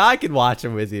rest when I can watch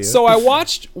them with you. So I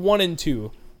watched 1 and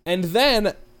 2, and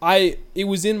then it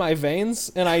was in my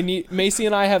veins, and Macy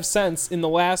and I have since,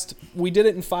 we did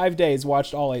it in 5 days,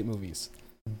 watched all 8 movies.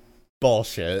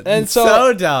 Bullshit. And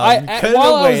so dumb.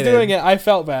 while I was doing it, I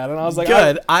felt bad, and I was like,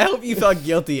 good. I hope you felt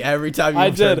guilty every time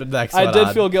you turned the next one I did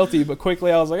on. feel guilty, but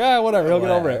quickly I was like, whatever, he'll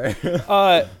get over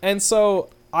it. And so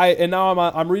now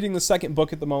I'm reading the second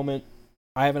book at the moment.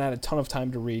 I haven't had a ton of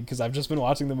time to read because I've just been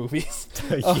watching the movies.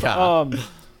 Yeah.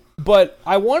 But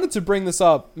I wanted to bring this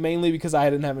up mainly because I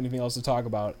didn't have anything else to talk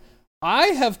about.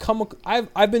 I've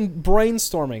been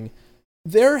brainstorming.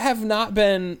 There have not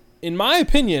been, in my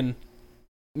opinion,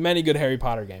 many good Harry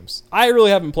Potter games. I really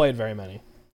haven't played very many.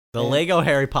 The Lego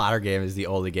Harry Potter game is the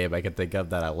only game I can think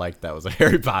of that I liked that was a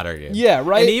Harry Potter game. Yeah,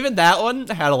 right. And even that one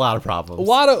had a lot of problems. A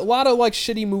lot of like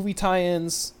shitty movie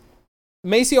tie-ins.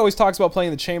 Macy always talks about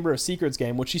playing the Chamber of Secrets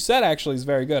game, which she said actually is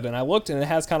very good. And I looked, and it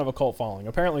has kind of a cult following.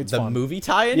 Apparently, it's the fun. movie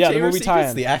tie-in. Yeah, Chamber the movie of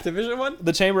Secrets? tie-in. The Activision one.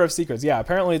 The Chamber of Secrets. Yeah,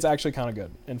 apparently it's actually kind of good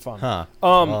and fun. Huh.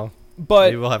 But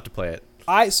maybe we'll have to play it.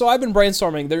 I've been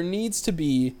brainstorming. There needs to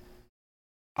be.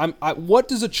 What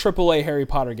does a AAA Harry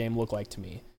Potter game look like to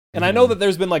me? And I know that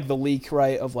there's been like the leak,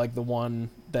 right, of like the one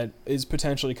that is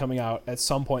potentially coming out at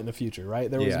some point in the future,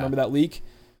 right? Remember that leak?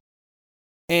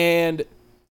 And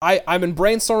I've been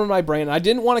brainstorming my brain. And I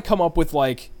didn't want to come up with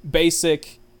like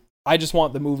basic, I just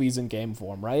want the movies in game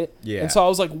form, right? Yeah. And so I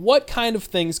was like, what kind of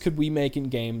things could we make in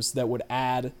games that would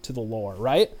add to the lore,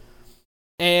 right?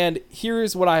 And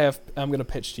here's what I'm going to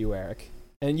pitch to you, Eric.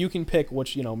 And you can pick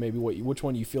which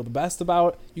one you feel the best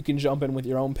about. You can jump in with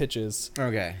your own pitches.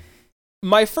 Okay.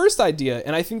 My first idea,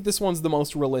 and I think this one's the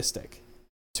most realistic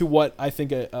to what I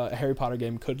think a Harry Potter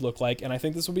game could look like, and I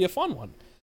think this would be a fun one.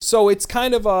 So it's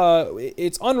kind of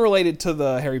it's unrelated to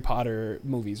the Harry Potter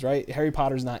movies, right? Harry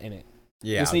Potter's not in it.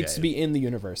 Yeah. This needs to be in the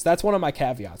universe. That's one of my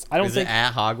caveats. I don't Is think it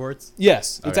at Hogwarts?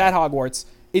 Yes, it's Okay. at Hogwarts.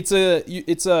 It's an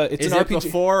Is RPG. it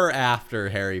before or after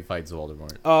Harry fights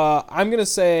Voldemort? I'm gonna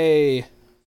say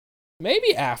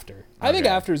maybe after. I think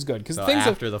Okay. after is good because So things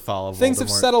after the fall of things Voldemort. have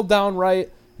settled down right,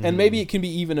 and Mhm. maybe it can be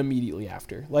even immediately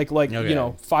after, like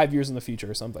Okay. 5 years in the future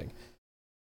or something.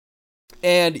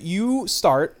 And you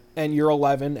start, and you're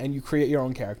 11, and you create your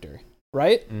own character,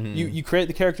 right? Mhm. You create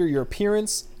the character, your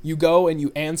appearance. You go and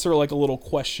you answer like a little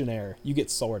questionnaire. You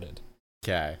get sorted,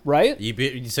 Okay. right?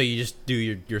 So you just do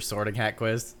your sorting hat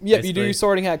quiz? Yep, you do basically? your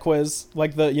sorting hat quiz,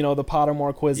 like the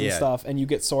Pottermore quiz and Yeah. stuff, and you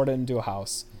get sorted into a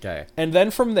house. Okay. And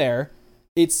then from there,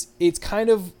 it's the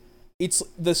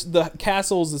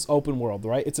castle is this open world,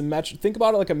 right? It's think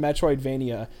about it like a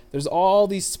Metroidvania. There's all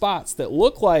these spots that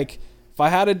look like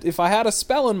if I had a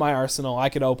spell in my arsenal, I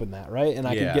could open that, right? And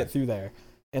I could Yeah. get through there.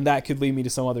 And that could lead me to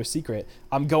some other secret.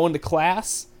 I'm going to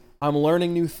class, I'm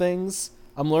learning new things,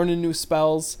 I'm learning new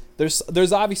spells.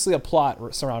 There's obviously a plot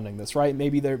surrounding this, right?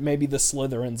 Maybe the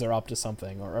Slytherins are up to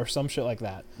something or some shit like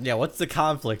that. Yeah, what's the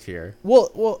conflict here?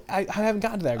 Well, I haven't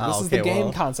gotten to that. This is the okay, game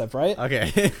well. concept, right?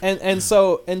 Okay. And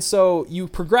so you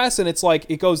progress, and it's like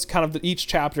it goes kind of each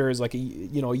chapter is like a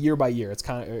year by year. It's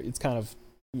kind of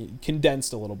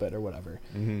condensed a little bit or whatever.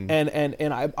 Mhm.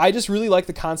 And I just really like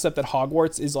the concept that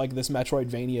Hogwarts is like this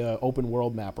Metroidvania open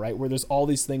world map, right? Where there's all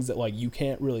these things that like you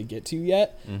can't really get to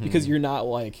yet because you're not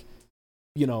like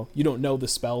you don't know the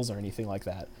spells or anything like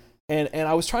that. And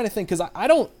I was trying to think because I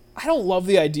don't love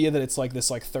the idea that it's like this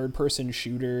like third person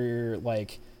shooter,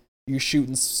 like you're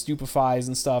shooting stupefies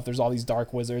and stuff. There's all these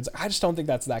dark wizards. I just don't think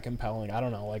that's that compelling. I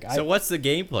don't know. Like So what's the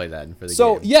gameplay then for the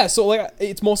so game? yeah, so like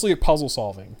it's mostly puzzle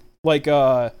solving. Like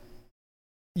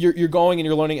you're going and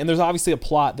you're learning, and there's obviously a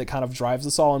plot that kind of drives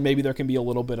us all, and maybe there can be a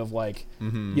little bit of like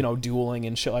dueling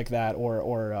and shit like that, or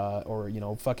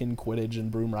fucking Quidditch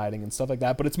and broom riding and stuff like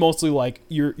that. But it's mostly like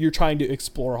you're trying to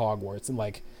explore Hogwarts and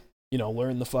like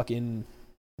learn the fucking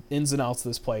ins and outs of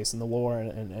this place and the lore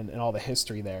and all the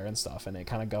history there and stuff, and it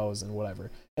kind of goes and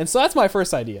whatever. And so that's my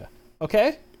first idea.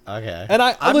 Okay. Okay. And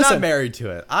I'm listen, not married to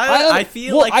it. I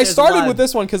feel well, like I there's started a lot with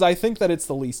this one because I think that it's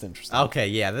the least interesting. Okay,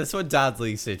 yeah, this one sounds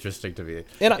least interesting to me.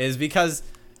 And is because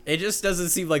it just doesn't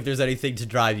seem like there's anything to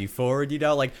drive you forward, you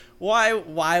know? Like,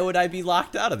 why would I be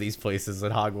locked out of these places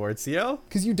at Hogwarts, you know?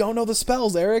 Because you don't know the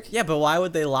spells, Eric. Yeah, but why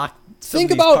would they lock some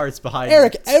Think of these about parts behind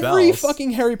Eric. spells? Every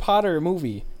fucking Harry Potter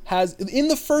movie has, in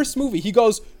the first movie, he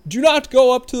goes, "Do not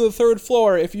go up to the 3rd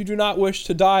floor if you do not wish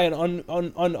to die a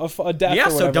death." Yeah, or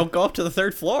so whatever. don't go up to the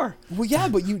 3rd floor. Well, yeah,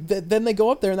 but then they go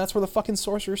up there, and that's where the fucking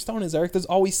Sorcerer's Stone is, Eric. There's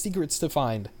always secrets to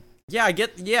find.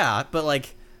 Yeah, but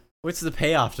like, what's the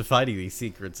payoff to finding these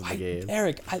secrets in the game?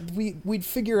 Eric, we'd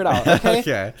figure it out, okay?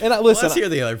 Okay. And Let's hear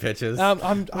the other pitches.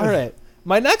 I'm all right.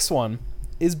 My next one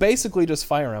is basically just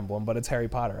Fire Emblem, but it's Harry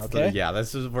Potter, okay? So, yeah,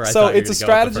 this is where I so thought you were it's a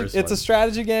gonna go with strategy. the first It's a one.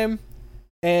 strategy game,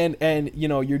 and you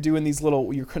know you're doing these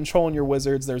little. You're controlling your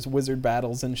wizards. There's wizard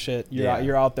battles and shit.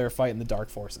 You're out there fighting the dark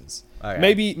forces. Okay.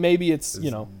 Maybe it's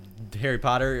you know. Harry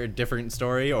Potter, a different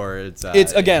story, or it's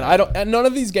Again, I don't. And none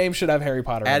of these games should have Harry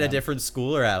Potter at in a them. different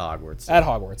school or at Hogwarts. At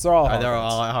Hogwarts, they're all. At Hogwarts. They're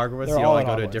all at Hogwarts. They're You all don't at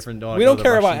go to a Hogwarts. different. We don't go to the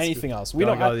care about Russian anything school? else. We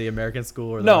don't don't go to the American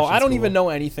school or the No, Russian I don't school? even know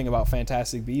anything about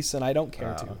Fantastic Beasts, and I don't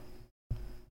care Oh. to.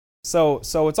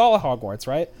 So it's all at Hogwarts,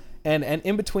 right? And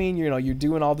in between, you know, you're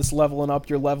doing all this leveling up.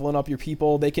 You're leveling up your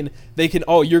people. They can.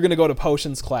 Oh, you're gonna go to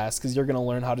potions class because you're gonna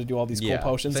learn how to do all these cool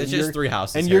potions. So it's and just you're, 3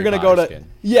 houses. and Harry you're gonna Potter go to skin.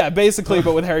 yeah, basically,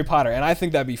 but with Harry Potter. And I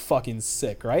think that'd be fucking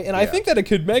sick, right? And I Yeah. think that it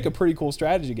could make a pretty cool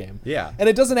strategy game. Yeah. And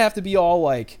it doesn't have to be all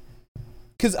like.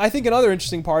 Because I think another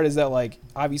interesting part is that, like,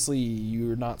 obviously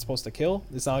you're not supposed to kill.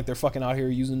 It's not like they're fucking out here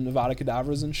using Nevada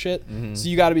Kedavras and shit. Mhm. So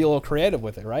you got to be a little creative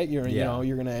with it, right? You Yeah. know,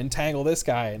 you're gonna entangle this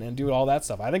guy and do all that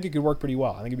stuff. I think it could work pretty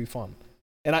well. I think it'd be fun,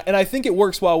 and I think it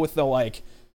works well with the like,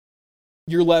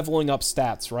 you're leveling up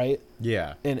stats, right?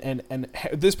 Yeah. And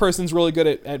this person's really good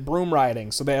at broom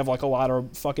riding, so they have like a lot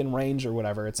of fucking range or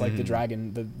whatever. It's like the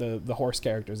dragon, the horse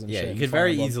characters and Yeah, shit. you in could Fire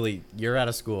very Emblem. easily. You're out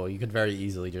of school. You could very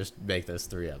easily just make this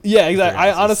 3 up. Yeah, exactly. I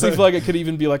houses. honestly feel like it could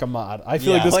even be like a mod. I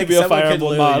feel like this could be a someone Fire could Emblem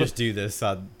literally mod. just do this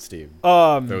on Steam.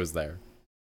 If it was there.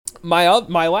 My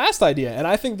last idea, and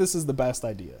I think this is the best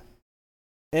idea.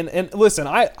 And listen,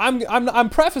 I'm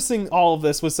prefacing all of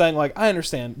this with saying, like, I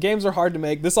understand games are hard to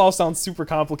make. This all sounds super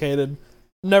complicated.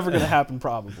 Never gonna happen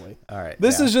probably. All right.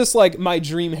 This yeah. is just like my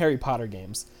dream Harry Potter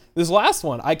games. This last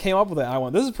one, I came up with it. I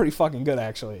went, this is pretty fucking good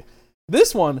actually.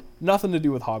 This one, nothing to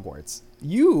do with Hogwarts.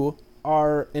 You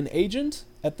are an agent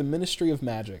at the Ministry of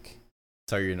Magic.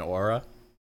 So you're an aura.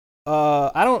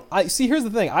 I see. Here's the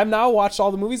thing. I've now watched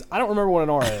all the movies. I don't remember what an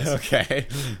aura is. Okay.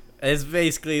 It's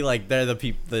basically like they're the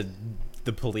people,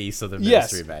 the police of the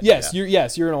Ministry of Magic.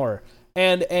 Yes, you're an aura,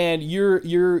 and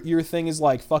your thing is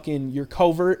like fucking you're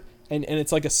covert, and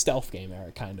it's like a stealth game,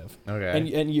 Eric, kind of.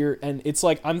 Okay. And it's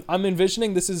like I'm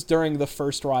envisioning this is during the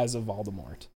first rise of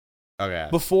Voldemort. Okay.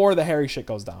 Before the Harry shit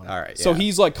goes down. All right. So yeah.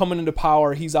 he's like coming into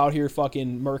power. He's out here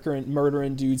fucking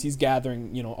murdering dudes. He's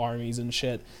gathering, armies and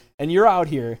shit. And you're out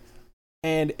here,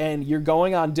 and you're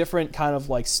going on different kind of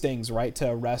like stings, right, to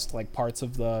arrest like parts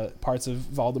of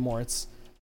Voldemort's,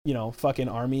 fucking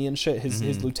army and shit,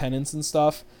 his lieutenants and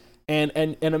stuff. And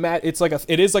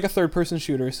it is like a third person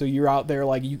shooter, so you're out there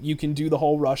like you can do the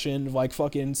whole Russian like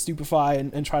fucking stupefy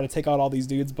and try to take out all these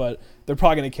dudes, but they're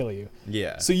probably gonna kill you.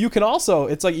 Yeah. So you can also,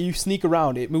 it's like you sneak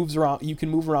around, it moves around, you can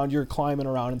move around, you're climbing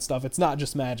around and stuff. It's not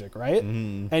just magic, right?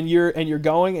 Mm-hmm. And you're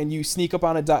going and you sneak up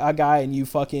on a guy and you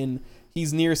fucking,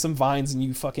 he's near some vines and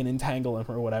you fucking entangle him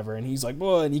or whatever, and he's like,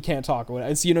 whoa, and he can't talk or whatever.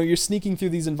 And so you're sneaking through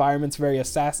these environments very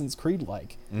Assassin's Creed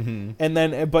like. Mm-hmm. And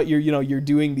then but you're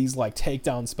doing these like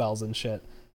takedown spells and shit.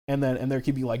 And there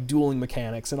could be like dueling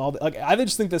mechanics and all that. Like I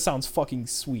just think this sounds fucking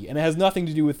sweet, and it has nothing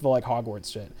to do with the like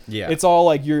Hogwarts shit. Yeah. It's all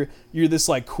like you're this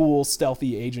like cool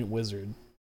stealthy agent wizard.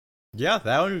 Yeah,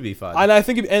 that one would be fun. And I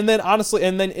think, and then honestly,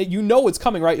 it's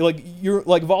coming, right? You're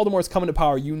like Voldemort's coming to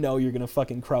power. You're gonna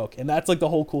fucking croak, and that's like the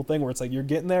whole cool thing where it's like you're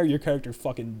getting there, your character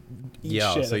fucking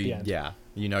eats shit so at the end.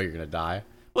 you're gonna die.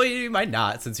 Well, you might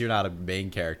not, since you're not a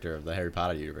main character of the Harry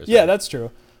Potter universe. Yeah, right? that's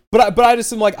true. But I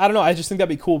just am like, I don't know. I just think that'd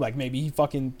be cool. Like maybe he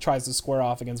fucking tries to square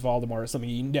off against Voldemort or something.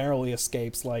 He narrowly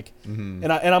escapes. Like, and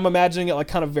I'm imagining it like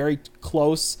kind of very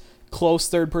close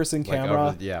third person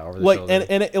camera. Over the like shoulder.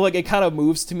 and it kind of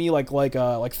moves to me like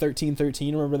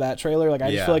 1313. Remember that trailer? Like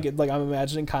I just feel like I'm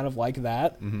imagining kind of like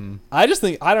that. Mm-hmm. I just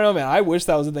think, I don't know, man. I wish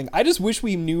that was a thing. I just wish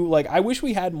we knew. Like I wish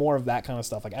we had more of that kind of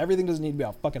stuff. Like everything doesn't need to be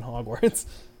about fucking Hogwarts.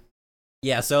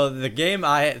 Yeah, so the game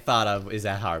I thought of is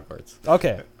at Hogwarts.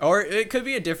 Okay. Or it could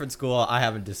be a different school. I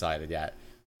haven't decided yet.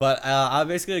 But I'm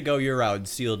basically going to go your route,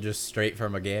 steal just straight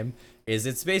from a game.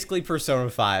 It's basically Persona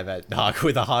 5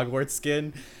 with a Hogwarts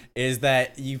skin. Is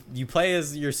that you play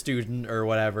as your student or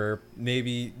whatever.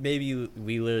 Maybe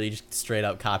we literally just straight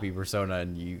up copy Persona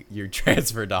and you're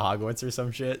transferred to Hogwarts or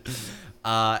some shit.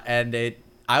 I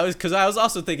was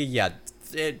also thinking,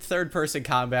 third person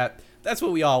combat. That's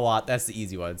what we all want. That's the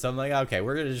easy one. So I'm like, okay,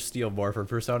 we're gonna just steal more from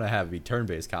Persona, have it be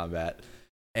turn-based combat,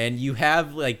 and you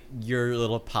have like your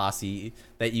little posse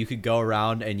that you could go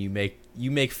around and you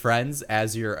make friends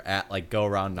as you're at like go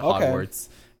around Hogwarts.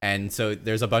 And so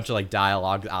there's a bunch of like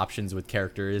dialogue options with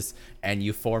characters, and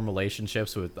you form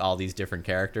relationships with all these different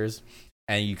characters,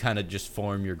 and you kind of just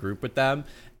form your group with them,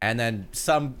 and then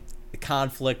some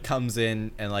conflict comes in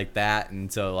and like that,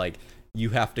 and so like you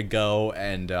have to go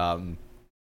and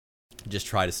just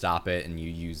try to stop it, and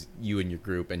you and your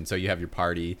group, and so you have your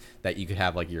party that you could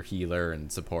have like your healer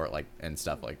and support like and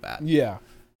stuff like that. Yeah.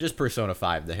 Just Persona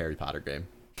 5, the Harry Potter game.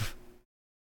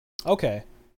 Okay.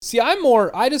 See,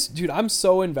 dude, I'm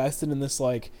so invested in this,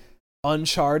 like,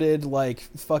 Uncharted, like,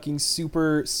 fucking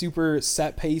super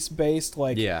set pace based,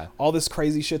 like, all this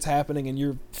crazy shit's happening, and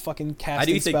you're fucking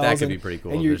casting I do think that could be pretty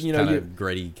cool. And you're, you know,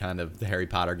 gritty kind of the Harry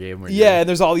Potter game. Where and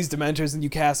there's all these Dementors, and you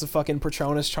cast a fucking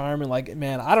Patronus charm, and, like,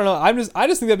 man, I don't know. I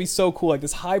just think that'd be so cool, like,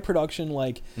 this high production,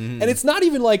 like, and it's not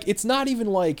even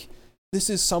like this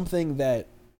is something that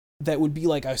would be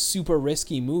like a super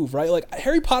risky move, right? Like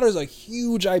Harry Potter is a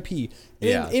huge IP,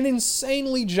 an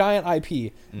insanely giant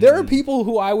IP. There are people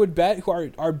who I would bet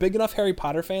who are big enough Harry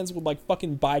Potter fans would like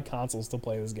fucking buy consoles to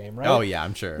play this game, right? Oh yeah,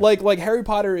 I'm sure. Like Harry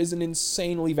Potter is an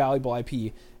insanely valuable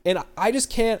IP, and I just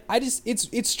can't.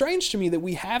 It's strange to me that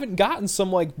we haven't gotten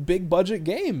some like big budget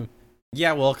game.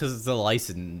 Yeah, well, because it's a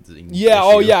licensing. Yeah.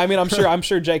 issue. Oh yeah. I mean, I'm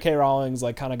sure J.K. Rowling's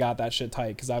like kind of got that shit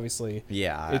tight because obviously,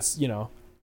 it's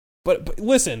But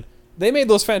listen, they made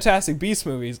those Fantastic Beasts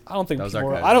movies. I don't think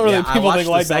people. I don't really people think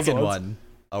like the second one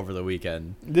over the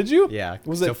weekend. Did you? Yeah.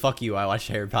 So fuck you. I watched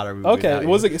Harry Potter movie. Okay.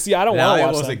 Was it? See, I don't want to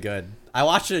watch. It wasn't good. I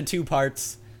watched it in 2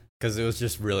 parts because it was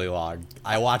just really long.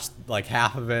 I watched like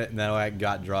half of it and then I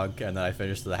got drunk and then I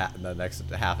finished the next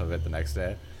half of it the next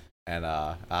day. And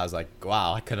I was like,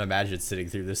 wow, I couldn't imagine sitting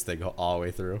through this thing all the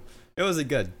way through. It wasn't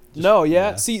good.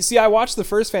 See, I watched the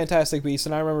first Fantastic Beasts,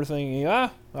 and I remember thinking, all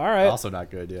right. Also not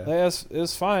good, yeah. It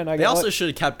was fine. They also should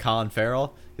have kept Colin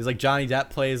Farrell. He's like Johnny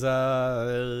Depp plays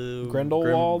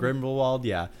Grindelwald. Grindelwald,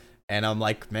 yeah. And I'm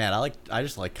like, man, I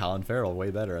just like Colin Farrell way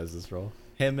better as this role.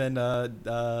 Him and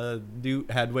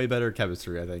Newt had way better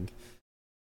chemistry, I think.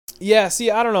 Yeah,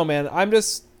 see, I don't know, man.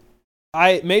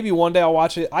 Maybe one day I'll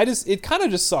watch it. It kind of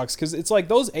just sucks because it's like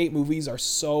those 8 movies are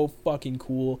so fucking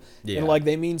cool, and like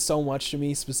they mean so much to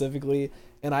me specifically.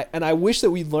 And I wish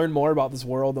that we'd learn more about this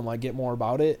world and like get more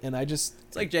about it. And it's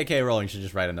like J.K. Rowling should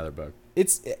just write another book.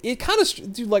 It kind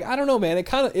of, dude, like I don't know, man.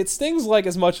 It stings like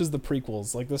as much as the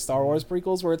prequels, like the Star Wars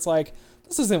prequels, where it's like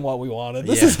this isn't what we wanted.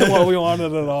 This isn't what we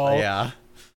wanted at all. Yeah.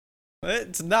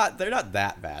 It's not. They're not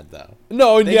that bad though.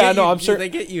 No, I'm sure they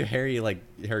get you Harry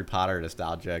Potter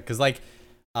nostalgia because like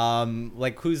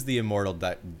who's the immortal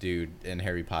dude in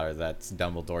Harry Potter that's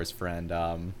Dumbledore's friend?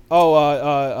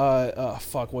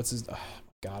 Fuck, what's his?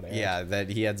 God, Eric. Yeah, that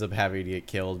he ends up having to get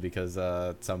killed because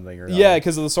something or yeah,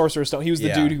 because of the Sorcerer's Stone. He was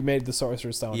the dude who made the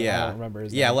Sorcerer's Stone. Yeah, I don't remember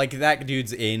his name. Like that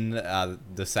dude's in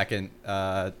the second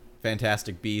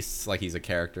Fantastic Beasts. Like he's a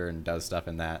character and does stuff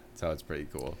in that, so it's pretty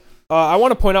cool. I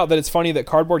want to point out that it's funny that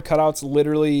Cardboard Cutouts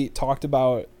literally talked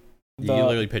about. You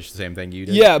literally pitched the same thing you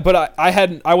did. Yeah, but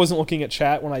I wasn't looking at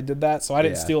chat when I did that, so I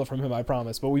didn't steal it from him. I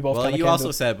promise. But we both. Well, you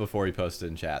also said it before he posted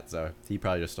in chat, so he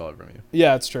probably just stole it from you.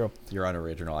 Yeah, it's true. Your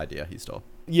unoriginal idea, he stole.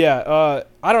 Yeah,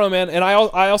 I don't know, man. And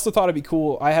I also thought it'd be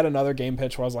cool. I had another game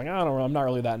pitch where I was like, I don't know, I'm not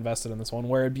really that invested in this one.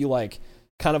 Where it'd be like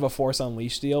kind of a Force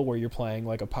Unleashed deal where you're playing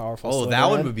like a powerful. Oh, that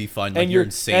one would be fun. Like and you're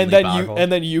insanely powerful.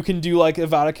 And then you can do like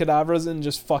Avada Kedavras and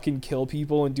just fucking kill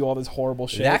people and do all this horrible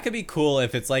shit. That could be cool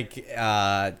if it's like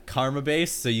karma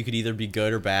based, so you could either be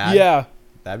good or bad. Yeah.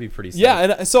 That'd be pretty sick. Yeah,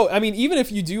 and so I mean, even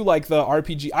if you do like the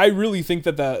RPG, I really think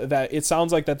that that it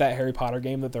sounds like that Harry Potter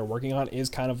game that they're working on is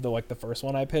kind of the first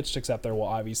one I pitched, except there will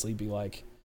obviously be like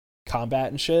combat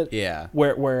and shit. Yeah.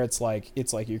 Where it's like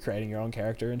you're creating your own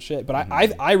character and shit. But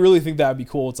I really think that'd be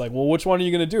cool. It's like, well, which one are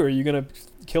you gonna do? Are you gonna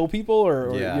kill people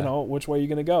or you know, which way are you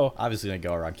gonna go? Obviously gonna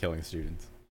go around killing students.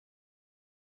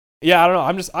 Yeah, I don't know.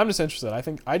 I'm just interested.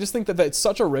 I just think that it's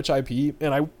such a rich IP,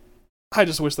 and I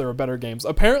just wish there were better games.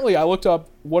 Apparently, I looked up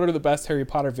what are the best Harry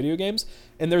Potter video games,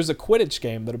 and there's a Quidditch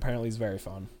game that apparently is very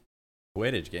fun.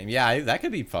 Quidditch game, yeah, that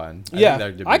could be fun. I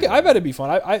bet it'd be fun.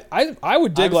 I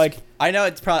would dig I know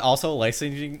it's probably also a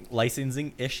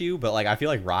licensing issue, but like I feel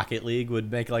like Rocket League would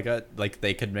make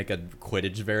they could make a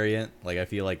Quidditch variant. Like I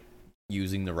feel like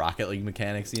using the Rocket League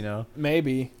mechanics, you know.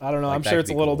 Maybe, I don't know. I'm sure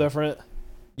it's a little different.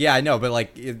 Yeah, I know, but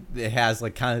like it has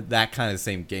like kind of that kind of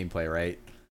same gameplay, right?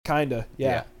 Kinda,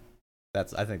 yeah.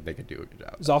 I think they could do a good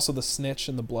job. There's also the Snitch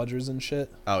and the Bludgers and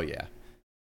shit. Oh yeah.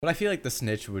 But I feel like the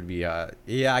Snitch would be,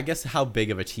 yeah, I guess how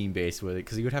big of a team base would it?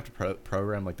 Because you would have to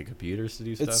program like the computers to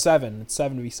do stuff. It's 7. It's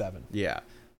 7v7. Yeah.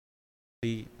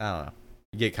 See, I don't know.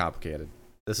 You get complicated.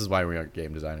 This is why we aren't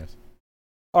game designers.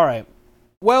 All right.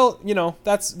 Well,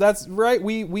 that's right.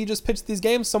 We just pitched these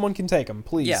games. Someone can take them,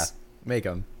 please. Yeah, make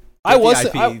them. I was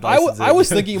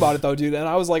thinking about it though, dude, and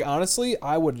I was like, honestly,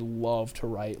 I would love to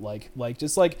write like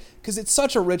just like because it's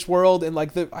such a rich world, and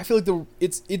like I feel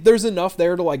like there's enough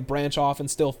there to like branch off and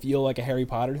still feel like a Harry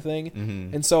Potter thing,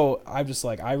 and so I'm just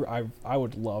like I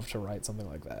would love to write something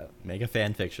like that. Make a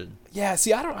fan fiction. Yeah,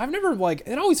 see, I've never like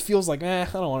it always feels like I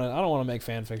don't want to make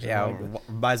fan fiction. Yeah, like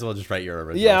might as well just write your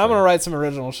original. Yeah, I'm gonna write some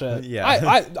original shit. Yeah,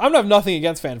 I don't have nothing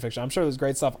against fan fiction. I'm sure there's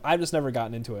great stuff. I've just never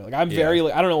gotten into it. Like I'm very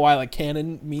like I don't know why like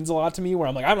canon means a lot to me. Where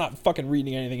I'm like I'm not fucking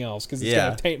reading anything else because it's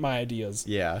gonna taint my ideas.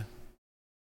 Yeah.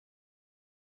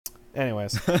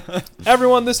 Anyways,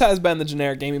 everyone, this has been the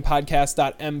Generic Gaming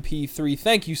Podcast.mp3.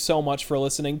 Thank you so much for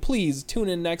listening. Please tune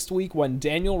in next week when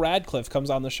Daniel Radcliffe comes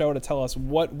on the show to tell us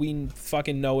what we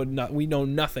fucking know. We know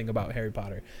nothing about Harry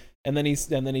Potter, and then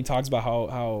he talks about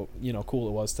how cool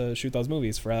it was to shoot those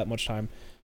movies for that much time.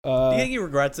 Do you think he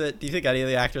regrets it? Do you think any of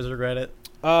the actors regret it?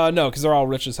 No, because they're all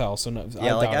rich as hell. So no.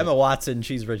 Yeah, like Emma Watson,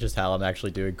 she's rich as hell and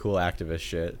actually doing cool activist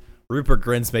shit. Rupert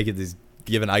Grint's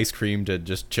giving ice cream to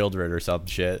just children or some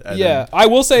shit. And yeah, I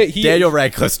will say Daniel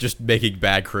Radcliffe's just making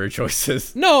bad career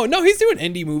choices. No, he's doing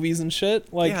indie movies and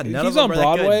shit. Like he's on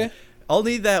Broadway.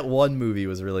 Only that one movie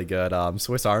was really good.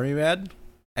 Swiss Army Man,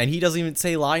 and he doesn't even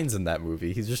say lines in that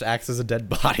movie. He just acts as a dead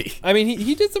body. I mean,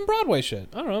 he did some Broadway shit.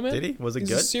 I don't know, man. Did he? Was it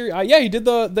good? Yeah, he did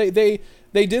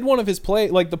they did one of his play.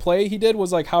 Like the play he did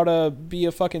was like how to be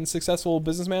a fucking successful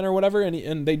businessman or whatever,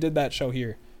 and they did that show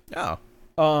here. Oh.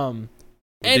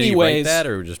 Anyways, did he write that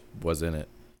or just was in it?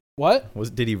 What?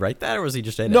 Did he write that or was he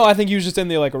just in it? No, I think he was just in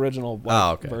the like original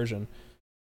okay. version.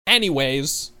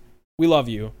 Anyways, we love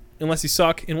you. Unless you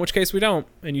suck, in which case we don't,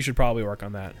 and you should probably work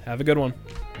on that. Have a good one.